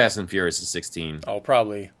 I think Fast and Furious is 16. Oh,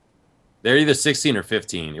 probably. They're either 16 or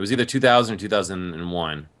 15. It was either 2000 or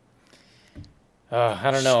 2001.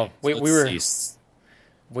 I don't know. We were See.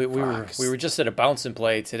 we were just at a bounce and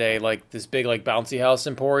play today, like this big like bouncy house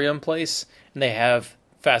emporium place, and they have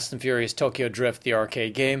Fast and Furious Tokyo Drift, the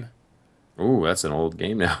arcade game. Ooh, that's an old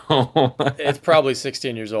game now. It's probably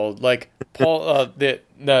 16 years old. Like Paul,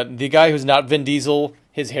 the guy who's not Vin Diesel,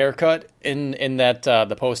 his haircut in that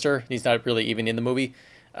the poster, he's not really even in the movie.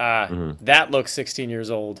 That looks 16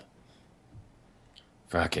 years old.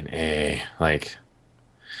 Fucking A. Like,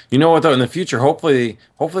 you know what though? In the future, hopefully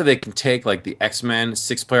they can take like the X-Men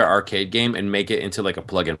 6-player arcade game and make it into like a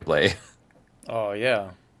plug and play. Oh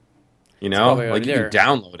yeah. You know, probably like you there. can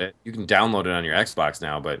download it. You can download it on your Xbox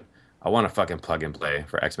now, but I want a fucking plug and play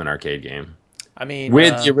for X-Men arcade game I mean,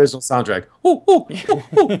 with the original soundtrack. Ooh, ooh, ooh,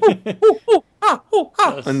 ooh, ooh, ooh, ooh, ah, ooh,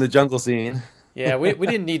 ah, in the jungle scene. yeah, we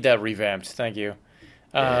didn't need that revamped. Thank you.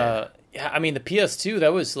 Yeah, I mean the PS2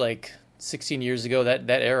 that was like 16 years ago. That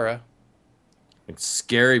era. It's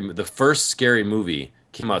scary. The first scary movie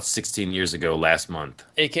came out 16 years ago last month.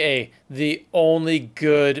 AKA the only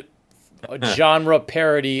good genre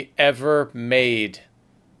parody ever made.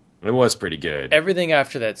 It was pretty good. Everything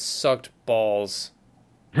after that sucked balls.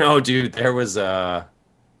 No, dude, there was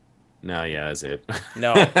no, yeah, that's it.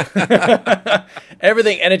 No.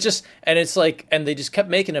 Everything it's like and they just kept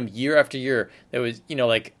making them year after year. There was,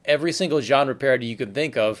 like every single genre parody you could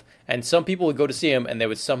think of, and some people would go to see them and they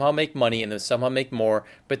would somehow make money and they would somehow make more.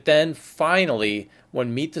 But then finally,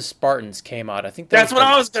 when Meet the Spartans came out, I think That's what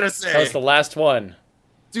I was gonna say. That was the last one.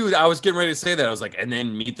 Dude, I was getting ready to say that. I was like, and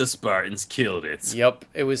then Meet the Spartans killed it. Yep,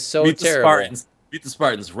 it was so Meet terrible. Meet the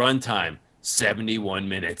Spartans runtime 71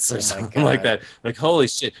 minutes or something God. like that. Like, holy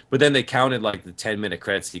shit. But then they counted like the 10-minute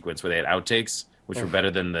credit sequence where they had outtakes, which were better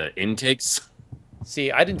than the intakes.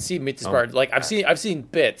 See, I didn't see Meet the Spartans. Like I've seen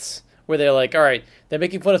bits where they're like, all right, they're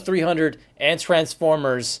making fun of 300 and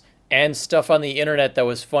Transformers and stuff on the internet that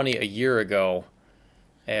was funny a year ago.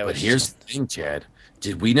 But here's the thing, Chad.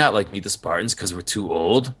 Did we not like Meet the Spartans because we're too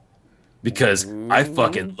old? Because I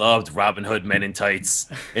fucking loved Robin Hood Men in Tights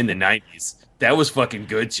in the 90s. That was fucking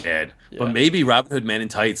good, Chad. Yeah. But maybe Robin Hood Men in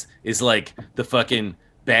Tights is like the fucking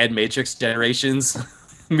bad Matrix generations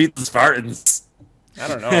Meet the Spartans. I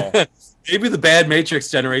don't know. Maybe the bad Matrix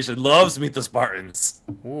generation loves Meet the Spartans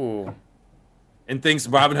Ooh. and thinks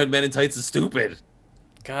Robin Hood Men in Tights is stupid.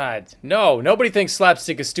 God, no. Nobody thinks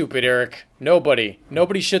slapstick is stupid, Eric. Nobody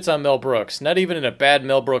shits on Mel Brooks. Not even in a bad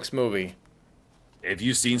Mel Brooks movie. If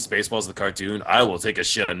you've seen Spaceballs the cartoon, I will take a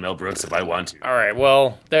shit on Mel Brooks if I want to. All right,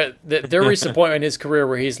 well, there reached a point in his career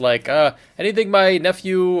where he's like, anything my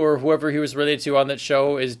nephew or whoever he was related to on that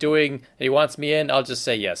show is doing and he wants me in, I'll just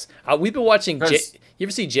say yes. We've been watching... you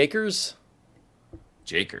ever see Jakers?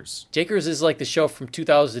 Jakers. Jakers is like the show from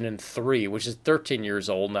 2003, which is 13 years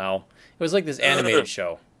old now. It was like this animated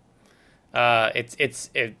show. If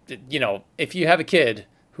you have a kid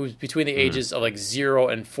who's between the ages of like 0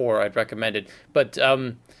 and 4, I'd recommend it. But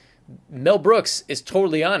Mel Brooks is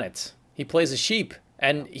totally on it. He plays a sheep,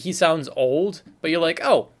 and he sounds old, but you're like,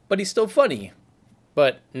 oh, but he's still funny.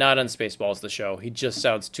 But not on Spaceballs, the show. He just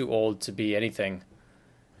sounds too old to be anything.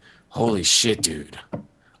 Holy shit, dude.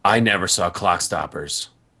 I never saw Clock Stoppers.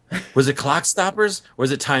 Was it Clock Stoppers or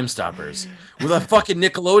was it Time Stoppers? With a fucking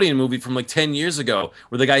Nickelodeon movie from like 10 years ago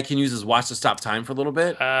where the guy can use his watch to stop time for a little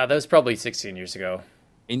bit. That was probably 16 years ago.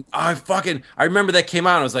 And I remember that came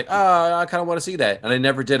out and I was like, I kind of want to see that. And I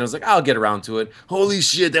never did. I was like, I'll get around to it. Holy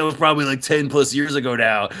shit, that was probably like 10 plus years ago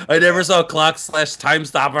now. I never saw Clock/Time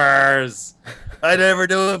Stoppers. I never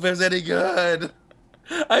knew if it was any good.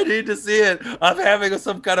 I need to see it. I'm having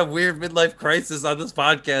some kind of weird midlife crisis on this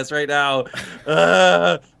podcast right now.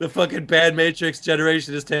 The fucking bad Matrix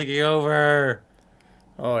generation is taking over.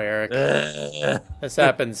 Oh, Eric. This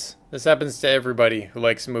happens. This happens to everybody who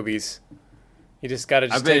likes movies. You just got to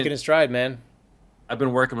take it in stride, man. I've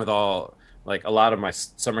been working with a lot of my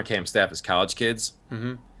summer camp staff as college kids.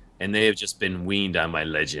 Mm-hmm. and they have just been weaned on my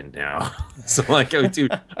legend now. So like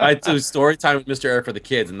I do story time with Mr. Eric for the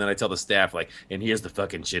kids, and then I tell the staff like, and here's the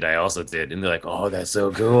fucking shit I also did, and they're like, oh, that's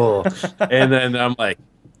so cool. And then I'm like,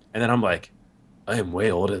 I am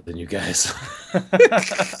way older than you guys.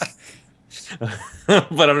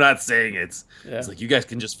 But I'm not saying it. Yeah. It's like you guys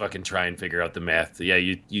can just fucking try and figure out the math. Yeah,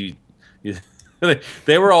 you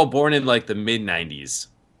they were all born in like the mid '90s.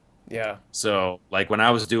 Yeah. So, like when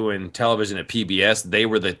I was doing television at PBS, they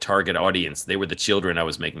were the target audience. They were the children I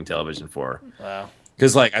was making television for. Wow.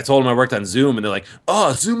 Because, like, I told them I worked on Zoom, and they're like,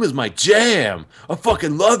 "Oh, Zoom is my jam. I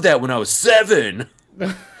fucking loved that when I was 7."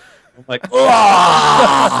 I'm like,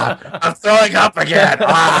 "Oh, I'm throwing up again.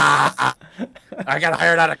 Ah, I got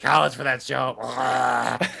hired out of college for that show."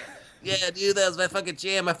 Ah. Yeah, dude, that was my fucking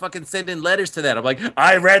jam. I fucking send in letters to that. I'm like,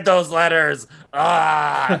 I read those letters.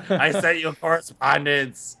 Ah, I sent you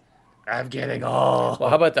correspondence. I'm getting old. Well,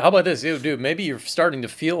 how about this, dude? Maybe you're starting to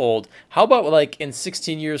feel old. How about like in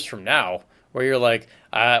 16 years from now, where you're like,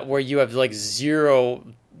 where you have like zero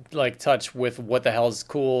like touch with what the hell is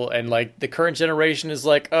cool, and like the current generation is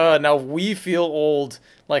like, now we feel old.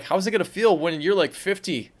 Like, how's it gonna feel when you're like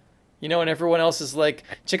 50? You know, and everyone else is like,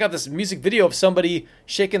 check out this music video of somebody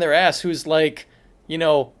shaking their ass who's like,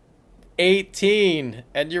 18,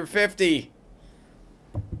 and you're 50.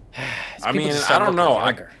 I mean, I don't know.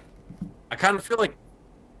 I kind of feel like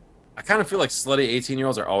slutty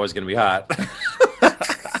 18-year-olds are always going to be hot.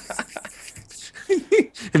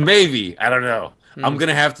 Maybe, I don't know. I'm going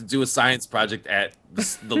to have to do a science project at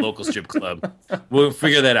the local strip club. We'll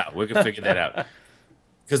figure that out. We can figure that out.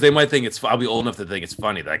 Because they might think I'll be old enough to think it's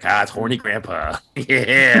funny. They're like, it's horny grandpa.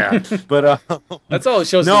 Yeah. But that's all it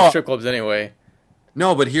shows in the strip clubs anyway.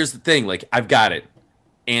 No, but here's the thing. Like, I've got it.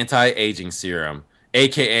 Anti-aging serum.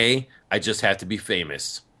 AKA, I just have to be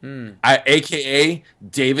famous. AKA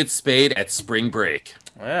David Spade at spring break.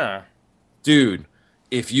 Yeah. Dude,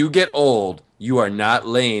 if you get old, you are not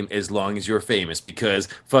lame as long as you're famous, because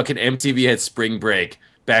fucking MTV had spring break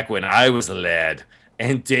back when I was a lad.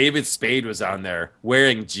 And David Spade was on there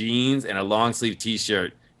wearing jeans and a long sleeve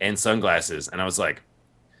t-shirt and sunglasses. And I was like,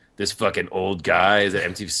 this fucking old guy is at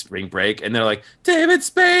MTV spring break. And they're like, David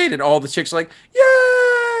Spade. And all the chicks are like,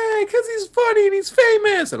 yay, because he's funny and he's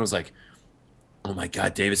famous. And I was like, oh my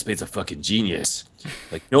God, David Spade's a fucking genius.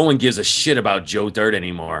 Like, no one gives a shit about Joe Dirt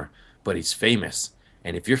anymore, but he's famous.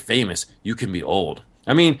 And if you're famous, you can be old.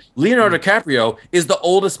 I mean, Leonardo DiCaprio is the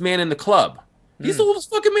oldest man in the club. He's the oldest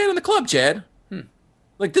fucking man in the club, Chad.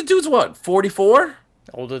 Like, this dude's what, 44?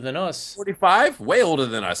 Older than us. 45? Way older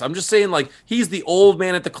than us. I'm just saying, like, he's the old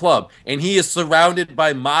man at the club, and he is surrounded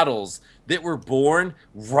by models that were born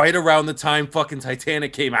right around the time fucking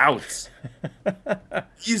Titanic came out.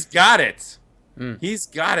 He's got it. He's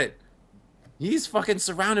got it. He's fucking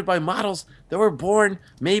surrounded by models that were born,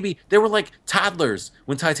 maybe, they were like toddlers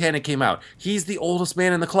when Titanic came out. He's the oldest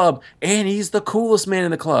man in the club, and he's the coolest man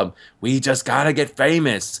in the club. We just gotta get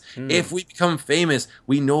famous. If we become famous,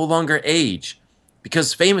 we no longer age.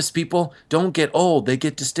 Because famous people don't get old, they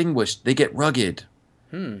get distinguished, they get rugged.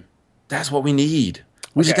 That's what we need.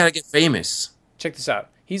 We just gotta get famous. Check this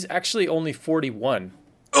out. He's actually only 41.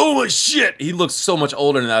 Oh shit! He looks so much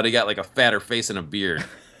older now that he got like a fatter face and a beard.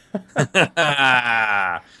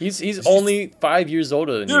 He's only 5 years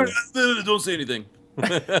older than you. Don't say anything.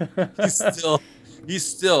 he's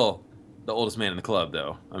still the oldest man in the club,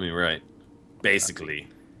 though. I mean, right? Basically,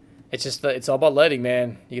 it's just it's all about lighting,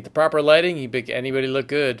 man. You get the proper lighting, you make anybody look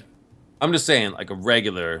good. I'm just saying, like a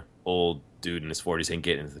regular old dude in his 40s ain't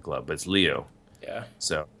getting into the club, but it's Leo. Yeah.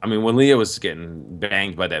 So, I mean, when Leo was getting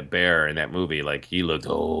banged by that bear in that movie, like, he looked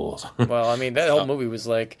old. Well, I mean, that whole movie was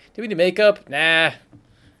like, did we do makeup? Nah.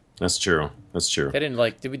 That's true. That's true. They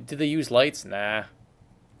didn't did they use lights? Nah.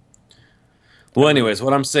 Well, anyways,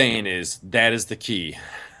 what I'm saying is that is the key.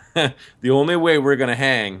 The only way we're going to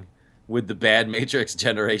hang with the bad Matrix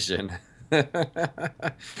generation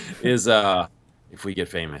is if we get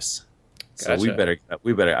famous. Gotcha. So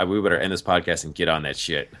we better end this podcast and get on that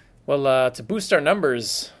shit. Well, to boost our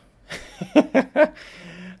numbers,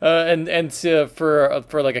 and for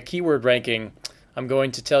like a keyword ranking, I'm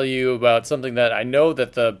going to tell you about something that I know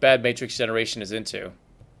that the bad Matrix generation is into.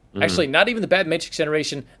 Actually, not even the bad Matrix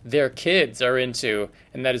generation, their kids are into,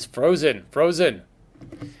 and that is Frozen. Frozen.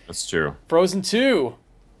 That's true. Frozen 2.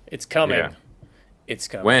 It's coming. Yeah. It's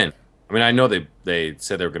coming. When? I mean, I know they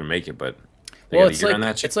said they were going to make it, but they well, got a year on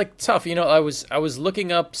that shit. It's like tough. You know, I was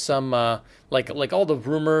looking up some like all the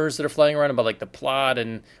rumors that are flying around about like the plot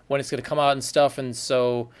and when it's going to come out and stuff. And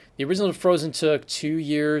so the original Frozen took 2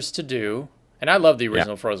 years to do, and I love the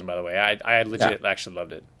original Frozen, by the way. I legit actually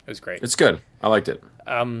loved it. It was great. It's good. I liked it.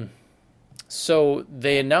 So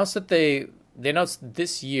they announced that they announced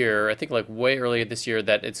this year, I think like way earlier this year,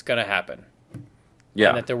 that it's going to happen and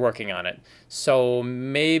Yeah. that they're working on it. So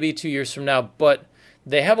maybe 2 years from now, but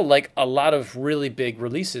they have a lot of really big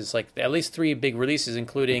releases, like at least three big releases,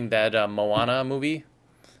 including that Moana movie,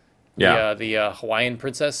 Yeah. the Hawaiian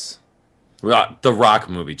Princess. The Rock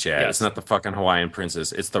movie, Chad. Yes. It's not the fucking Hawaiian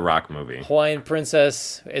Princess. It's the Rock movie. Hawaiian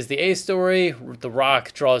Princess is the A story. The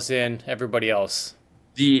Rock draws in everybody else.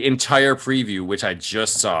 The entire preview, which I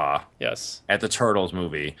just saw Yes. at the Turtles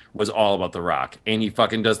movie, was all about the Rock. And he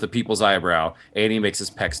fucking does the people's eyebrow and he makes his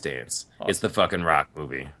pecs dance. It's the fucking Rock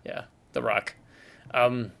movie. Yeah. The Rock.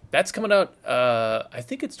 That's coming out. I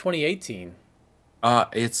think it's 2018.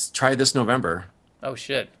 It's try this November. Oh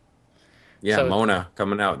shit. Yeah, So- Mona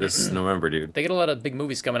coming out this November, dude. They get a lot of big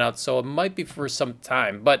movies coming out, so it might be for some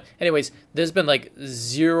time. But anyways, there's been like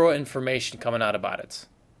zero information coming out about it.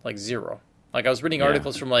 Like zero. Like I was reading Yeah.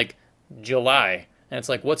 articles from like July, and it's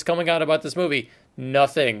like, what's coming out about this movie?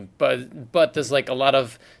 Nothing. But there's like a lot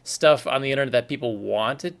of stuff on the internet that people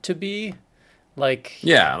want it to be. Like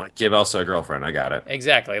Yeah, like give Elsa a girlfriend. I got it.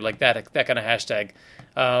 exactly, like that kind of hashtag.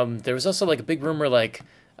 There was also like a big rumor like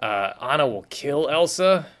Anna will kill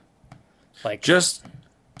Elsa. Like Just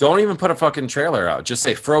don't even put a fucking trailer out. Just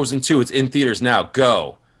say Frozen 2, it's in theaters now.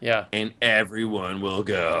 Go. yeah, And everyone will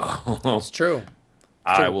go. it's true.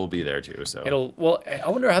 I will be there too, so. Well, I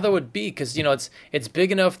wonder how that would be because it's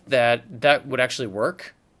big enough that would actually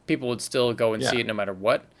work. People would still go and see Yeah. it no matter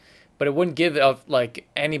what, but it wouldn't give like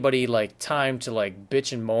anybody like time to like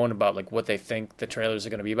bitch and moan about like what they think the trailers are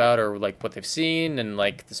going to be about or like what they've seen and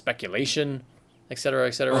like the speculation, et cetera,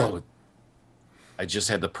 et cetera. Oh, I just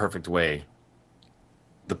had the perfect way.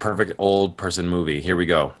 The perfect old person movie. Here we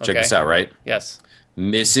go. Check Okay. this out, right? Yes.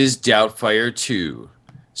 Mrs. Doubtfire 2,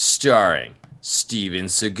 starring Steven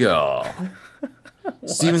Seagal.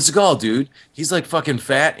 Steven Seagal, dude. He's like fucking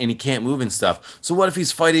fat and he can't move and stuff. So what if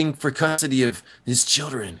he's fighting for custody of his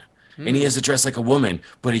children? And he has to dress like a woman,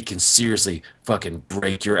 but he can seriously fucking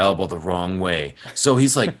break your elbow the wrong way. So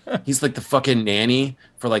he's like the fucking nanny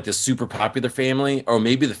for like this super popular family, or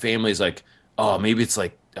maybe the family's like, oh, maybe it's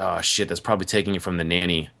like, oh shit, that's probably taking it from the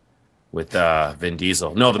nanny with Vin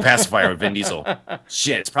Diesel. No, the pacifier with Vin Diesel.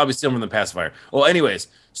 Shit, it's probably still from the pacifier. Well, anyways,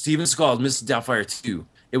 Steven Seagal, Mrs. Doubtfire 2.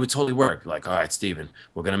 It would totally work. Like, all right, Steven,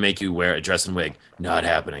 we're gonna make you wear a dress and wig. Not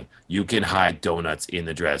happening. You can hide donuts in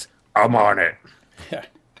the dress. I'm on it. Yeah.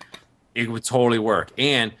 It would totally work.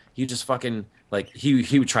 And he just fucking like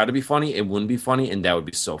he would try to be funny, it wouldn't be funny, and that would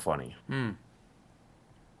be so funny.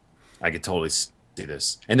 I could totally see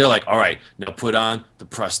this. And they're like, all right, now put on the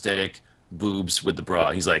prosthetic boobs with the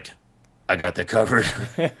bra. He's like, I got that covered.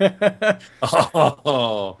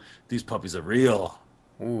 Oh, these puppies are real.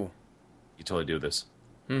 Ooh, You totally do this.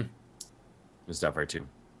 It's Doubtfire 2.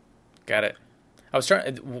 got it. I was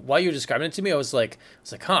trying while you were describing it to me. I was like,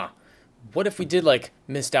 huh? What if we did like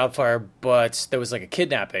Miss Doubtfire, but there was like a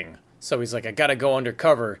kidnapping? So he's like, I gotta go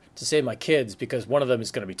undercover to save my kids because one of them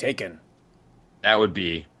is gonna be taken. That would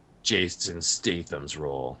be Jason Statham's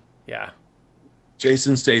role. Yeah,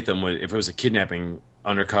 Jason Statham would, if it was a kidnapping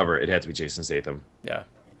undercover, it had to be Jason Statham. yeah,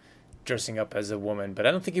 dressing up as a woman, but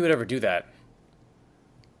I don't think he would ever do that.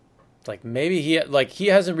 Like maybe he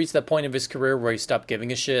hasn't reached that point of his career where he stopped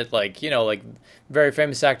giving a shit. Like like very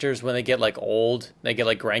famous actors when they get like old, they get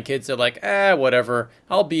like grandkids. They're like, whatever.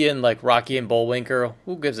 I'll be in like Rocky and Bullwinkle.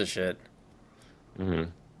 Who gives a shit? Mm-hmm.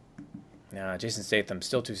 Nah, Jason Statham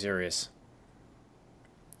still too serious.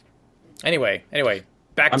 Anyway,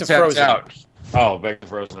 back I'm to tapped Frozen. out. Oh, back to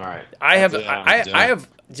Frozen. All right. I have, I'm done. I have,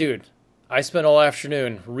 dude. I spent all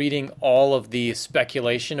afternoon reading all of the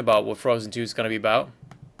speculation about what Frozen 2 is going to be about,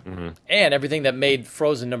 and everything that made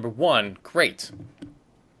Frozen #1 great.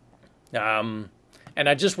 And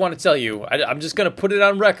I just want to tell you, I'm just going to put it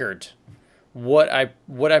on record what I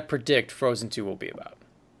predict Frozen 2 will be about.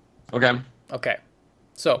 Okay. Okay,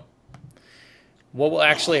 so what will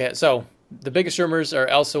actually so the biggest rumors are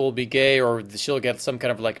Elsa will be gay or she'll get some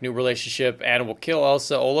kind of like new relationship. Anna will kill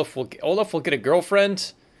Elsa. Olaf will get a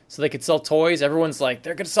girlfriend so they could sell toys. Everyone's like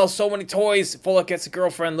they're gonna sell so many toys if Olaf gets a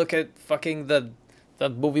girlfriend. Look at fucking the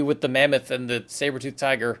movie with the mammoth and the saber-toothed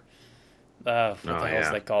tiger. What the hell is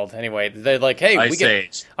that called? Anyway, they're like, hey, Ice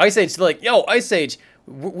Age. Ice Age. They're like, yo, Ice Age.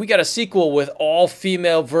 We got a sequel with all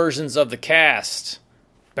female versions of the cast.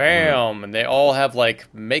 Bam! And they all have like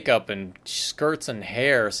makeup and skirts and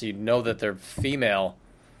hair, so you know that they're female.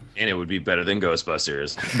 And it would be better than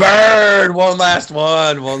Ghostbusters. Bird! One last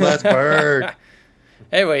bird.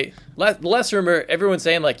 Anyway, last rumor, everyone's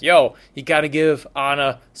saying like, yo, you got to give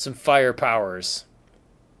Anna some fire powers.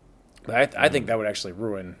 But I think that would actually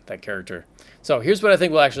ruin that character. So here's what I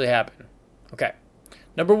think will actually happen. Okay.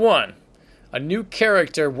 Number 1, a new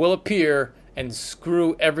character will appear and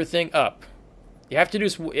screw everything up. You have to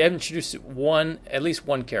introduce at least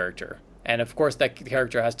one character. And of course, that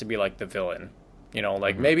character has to be like the villain. You know,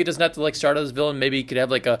 like maybe it doesn't have to like start as villain. Maybe you could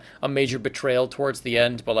have like a major betrayal towards the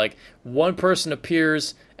end. But like one person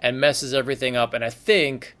appears and messes everything up. And I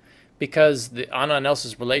think because the Anna and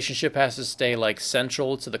Elsa's relationship has to stay like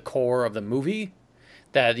central to the core of the movie,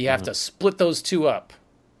 that you have to split those two up.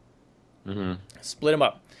 Split them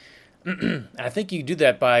up. And I think you do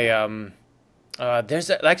that by there's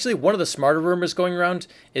actually one of the smarter rumors going around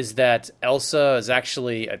is that Elsa is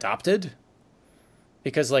actually adopted,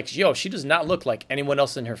 because like she does not look like anyone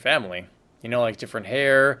else in her family. You know, like different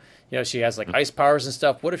hair. You know, she has like ice powers and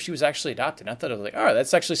stuff. What if she was actually adopted? And I thought it was like, all right,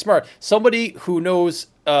 that's actually smart. Somebody who knows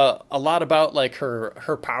a lot about like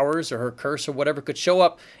her powers or her curse or whatever could show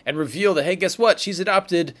up and reveal that, hey, guess what? She's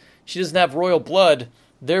adopted. She doesn't have royal blood.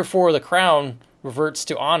 Therefore, the crown reverts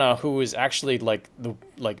to Anna, who is actually like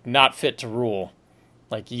not fit to rule.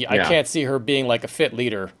 Like I can't see her being like a fit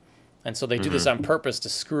leader, and so they do this on purpose to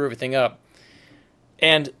screw everything up.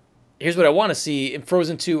 And here's what I want to see in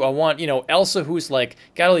Frozen 2. I want Elsa, who's like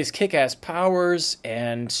got all these kick-ass powers,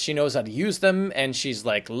 and she knows how to use them, and she's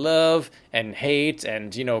like love and hate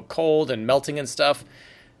and cold and melting and stuff.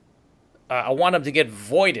 I want them to get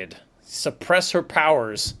voided, suppress her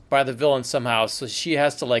powers by the villain somehow, so she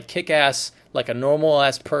has to like kick ass like a normal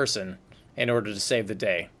ass person in order to save the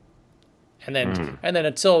day. And then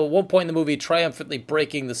until one point in the movie, triumphantly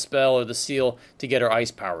breaking the spell or the seal to get her ice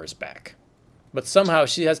powers back. But somehow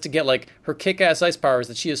she has to get like her kick-ass ice powers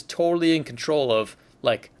that she is totally in control of,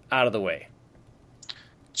 like, out of the way.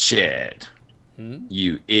 Chad,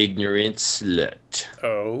 you ignorant slut.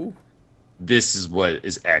 Oh? This is what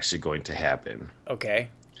is actually going to happen. Okay.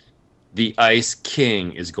 The Ice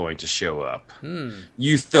King is going to show up.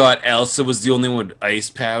 You thought Elsa was the only one with ice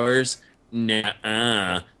powers?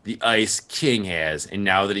 Nuh-uh. The Ice King has. And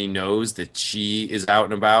now that he knows that she is out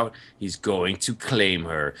and about, he's going to claim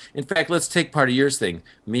her. In fact, let's take part of yours thing.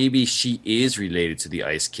 Maybe she is related to the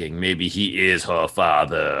Ice King. Maybe he is her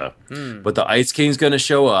father. But the Ice King's going to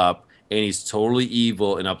show up, and he's totally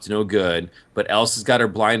evil and up to no good. But Elsa's got her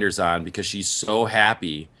blinders on because she's so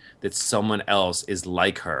happy that someone else is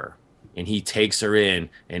like her. And he takes her in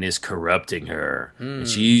and is corrupting her. And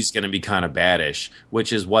she's going to be kind of baddish,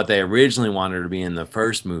 which is what they originally wanted her to be in the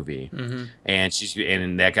first movie.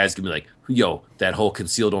 And that guy's going to be like, yo, that whole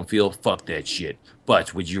conceal don't feel, fuck that shit.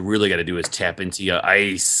 But what you really got to do is tap into your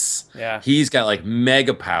ice. Yeah. He's got like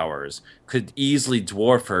mega powers, could easily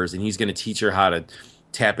dwarf hers, and he's going to teach her how to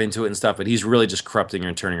tap into it and stuff. But he's really just corrupting her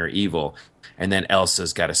and turning her evil. And then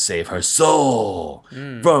Elsa's got to save her soul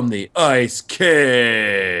from the Ice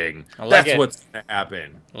King. That's what's going to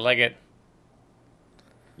happen. I like it.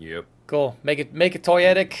 Yep. Cool. Make it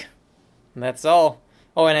toyetic. And that's all.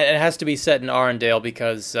 Oh, and it has to be set in Arendelle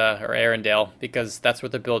because that's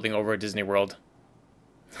what they're building over at Disney World.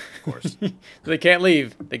 Of course. They can't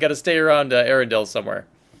leave. They got to stay around Arendelle somewhere.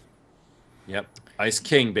 Yep. Ice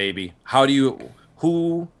King, baby.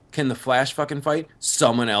 Who can the Flash fucking fight?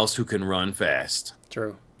 Someone else who can run fast.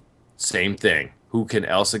 True. Same thing. Who can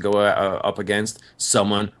Elsa go up against?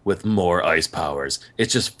 Someone with more ice powers.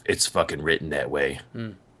 It's fucking written that way.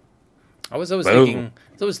 I was always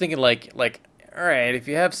thinking like, all right, if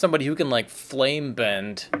you have somebody who can like flame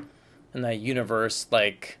bend in that universe,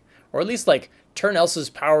 like, or at least like turn Elsa's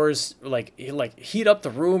powers like heat up the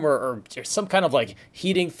room or some kind of like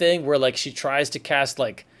heating thing where like she tries to cast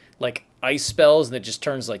like ice spells and it just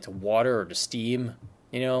turns like to water or to steam,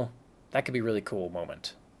 that could be a really cool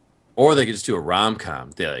moment. Or they could just do a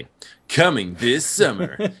rom-com. They're like, coming this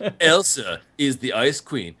summer, Elsa is the Ice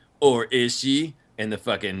Queen, or is she? And the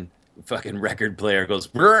fucking record player goes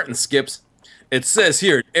brr and skips. It says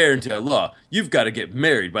here in Arendelle law, you've got to get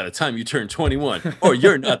married by the time you turn 21, or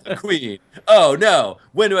you're not the queen. Oh no,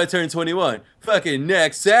 when do I turn 21? Fucking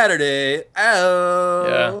next Saturday. Oh.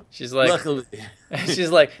 Yeah, she's like, luckily.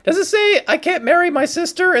 She's like, does it say I can't marry my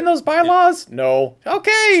sister in those bylaws? No.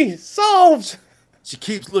 Okay, solved. She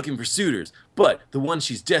keeps looking for suitors, but the one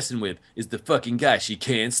she's destined with is the fucking guy she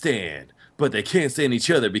can't stand. But they can't stand each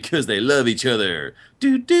other because they love each other.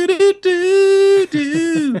 Do do do do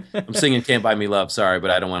do. I'm singing "Can't Buy Me Love." Sorry, but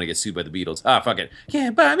I don't want to get sued by the Beatles. Fuck it.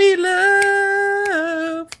 Can't buy me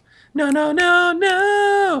love. No, no, no,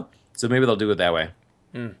 no. So maybe they'll do it that way.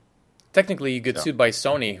 Technically, you get sued by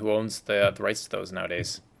Sony, who owns the rights to those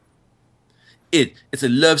nowadays. It's a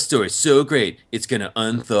love story so great, it's gonna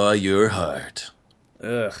unthaw your heart.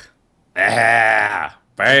 Ugh.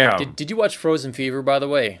 Bam. Did you watch Frozen Fever, by the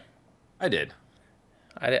way? I did.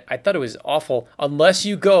 I thought it was awful. Unless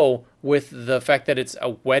you go with the fact that it's a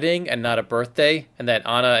wedding and not a birthday, and that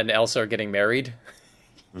Anna and Elsa are getting married.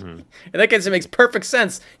 And that kind of makes perfect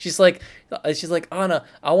sense. She's like, Anna,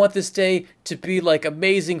 I want this day to be like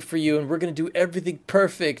amazing for you, and we're gonna do everything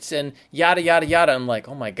perfect, and yada yada yada. I'm like,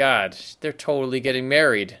 oh my god, they're totally getting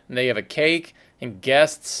married, and they have a cake and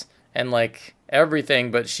guests and like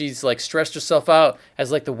everything. But she's like stressed herself out as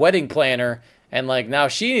like the wedding planner, and like now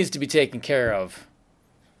she needs to be taken care of.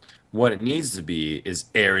 What it needs to be is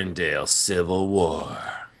Arendelle Civil War.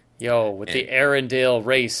 Yo, with the Arendelle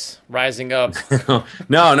race rising up.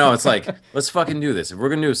 No, it's like, let's fucking do this. If we're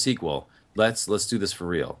gonna do a sequel, let's do this for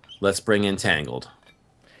real. Let's bring in Tangled.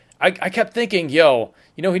 I kept thinking, yo,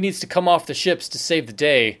 he needs to come off the ships to save the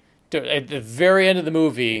day. At the very end of the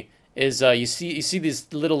movie is you see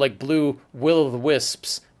these little like blue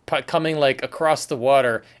will-o'-the-wisps coming like across the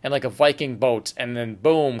water and like a Viking boat, and then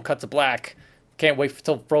boom, cut to black. Can't wait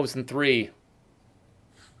till Frozen 3.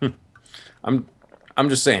 I'm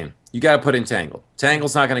just saying, you got to put in Tangled.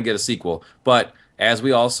 Tangled's not going to get a sequel, but as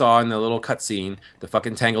we all saw in the little cutscene, the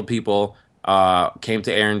fucking Tangled people came to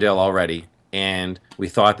Arendelle already, and we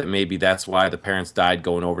thought that maybe that's why the parents died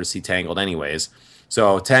going over to see Tangled anyways.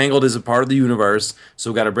 So Tangled is a part of the universe, so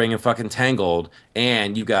we got to bring in fucking Tangled,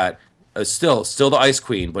 and you got still the Ice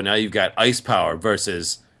Queen, but now you've got ice power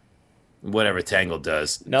versus whatever Tangled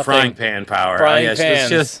does. Nothing. Frying pan power. Frying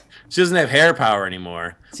pans. She doesn't have hair power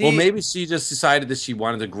anymore. See, well, maybe she just decided that she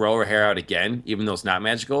wanted to grow her hair out again, even though it's not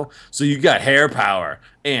magical. So you got hair power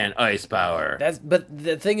and ice power. But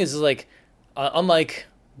the thing is, like, unlike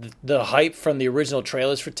the hype from the original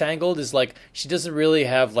trailers for Tangled, is like she doesn't really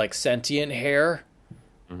have like sentient hair,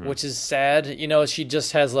 which is sad. She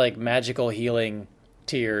just has like magical healing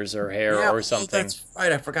tears or hair or something. That's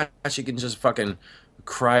right. I forgot she can just fucking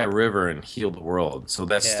cry a river and heal the world, so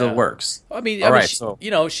that still works.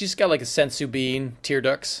 She's got like a sensu bean, tear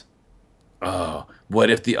ducts. Oh, what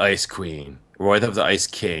if the Ice Queen, or what if the Ice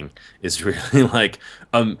King is really like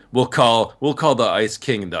we'll call the Ice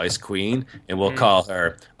King the Ice Queen, and we'll call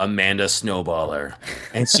her Amanda Snowballer,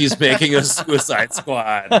 and she's making a Suicide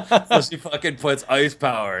Squad, so she fucking puts ice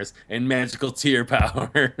powers and magical tear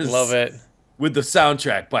powers. Love it. With the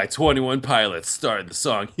soundtrack by 21 Pilots, starring the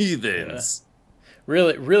song Heathens. Yeah.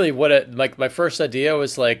 Really, my first idea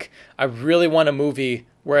was like, I really want a movie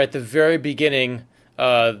where at the very beginning,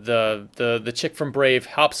 the chick from Brave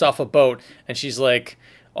hops off a boat and she's like,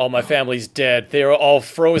 all my family's dead. They are all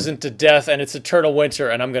frozen to death, and it's eternal winter,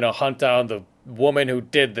 and I'm gonna hunt down the woman who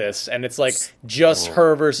did this. And it's like just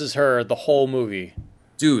her versus her the whole movie.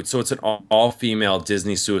 Dude, so it's an all-female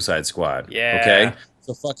Disney Suicide Squad. Yeah. Okay?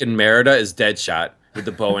 So fucking Merida is Deadshot with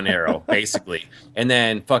the bow and arrow, basically. And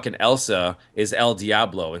then fucking Elsa is El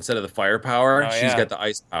Diablo. Instead of the firepower, she's got the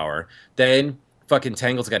ice power. Then fucking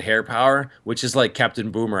Tangled's got hair power, which is like Captain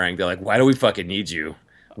Boomerang. They're like, why do we fucking need you?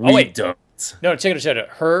 We don't. No, check it out.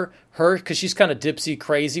 Her, because she's kind of dipsy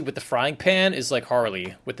crazy with the frying pan, is like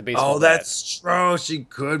Harley with the baseball bat. That's true. She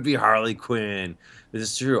could be Harley Quinn. This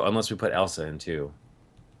is true, unless we put Elsa in too.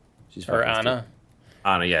 Or Anna.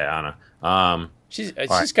 Anna. She's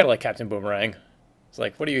kind of like Captain Boomerang. It's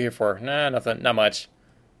like, what are you here for? Nah, nothing. Not much.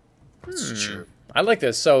 That's true. I like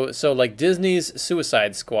this. So like Disney's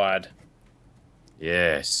Suicide Squad.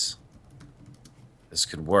 Yes. This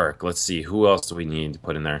could work. Let's see. Who else do we need to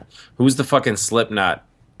put in there? Who's the fucking Slipknot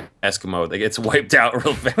Eskimo that gets wiped out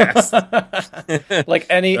real fast? Like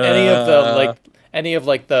any of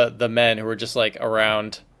the men who were just like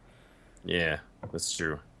around. Yeah, that's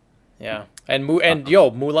true. Yeah. And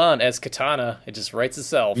Mulan as Katana, it just writes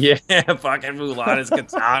itself. Yeah, fucking Mulan as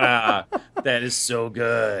Katana. That is so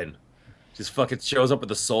good. Just fucking shows up with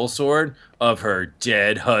the soul sword of her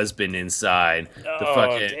dead husband inside.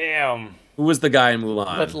 Damn. Who was the guy in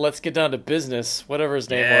Mulan? Let's get down to business. Whatever his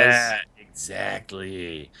name was. Yeah,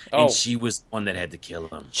 exactly. Oh. And she was the one that had to kill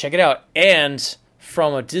him. Check it out. And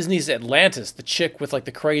from Disney's Atlantis, the chick with like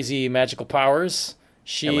the crazy magical powers.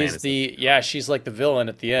 She's she's like the villain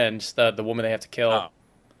at the end, the woman they have to kill. Oh.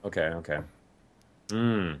 Okay.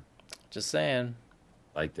 Just saying.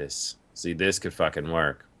 Like this. See, this could fucking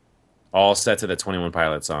work. All set to the 21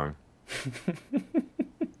 Pilot song.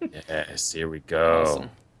 Yes, here we go. Awesome.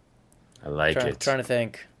 I like it. Trying to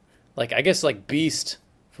think. Like, I guess like Beast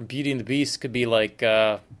from Beauty and the Beast could be like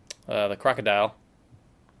the crocodile.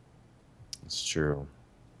 It's true.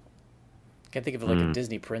 Can't think of like a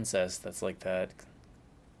Disney princess that's like that.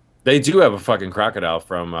 They do have a fucking crocodile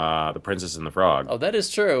from The Princess and the Frog. Oh, that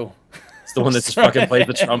is true. It's the one that fucking plays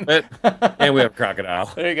the trumpet. And we have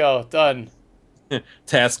crocodile. There you go. Done.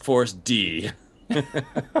 Task Force D.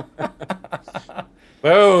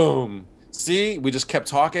 Boom. See, we just kept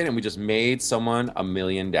talking and we just made someone $1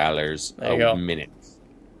 million a minute.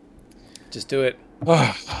 Just do it.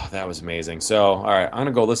 Oh, that was amazing. So, all right, I'm going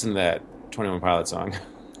to go listen to that 21 Pilot song.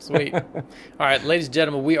 Sweet. All right, ladies and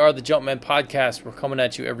gentlemen, we are the Jumpman Podcast. We're coming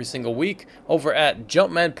at you every single week over at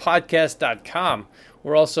jumpmanpodcast.com.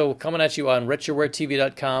 We're also coming at you on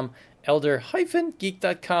retrowaretv.com,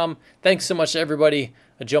 elder-geek.com. Thanks so much to everybody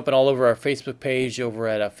jumping all over our Facebook page over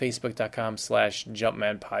at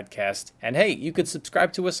facebook.com/jumpmanpodcast. And hey, you can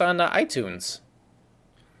subscribe to us on iTunes.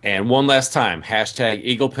 And one last time, hashtag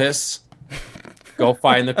Eagle Piss. Go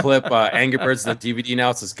find the clip. Angry Birds, the DVD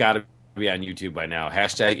now. It's got to be on YouTube by now.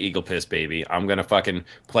 Hashtag Eagle Piss, baby. I'm going to fucking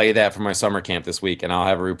play that for my summer camp this week, and I'll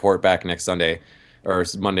have a report back next Sunday or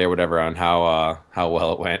Monday or whatever on how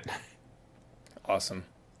well it went. Awesome.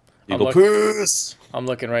 Eagle Piss. I'm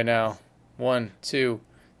looking right now. 1, 2,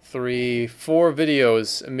 3, 4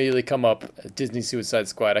 videos immediately come up. Disney Suicide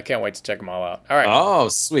Squad. I can't wait to check them all out. All right. Oh,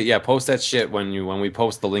 sweet. Yeah, post that shit when we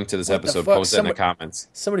post the link to this episode. Post it in the comments.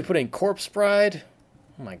 Somebody put in Corpse Bride.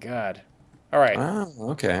 Oh my God. All right.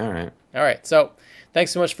 Oh, okay. All right. All right. So,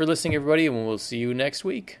 thanks so much for listening, everybody, and we'll see you next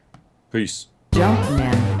week. Peace.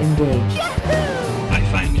 Jumpman engaged. I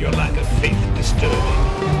find your lack of faith disturbing.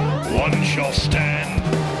 One shall stand,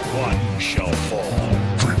 one shall fall.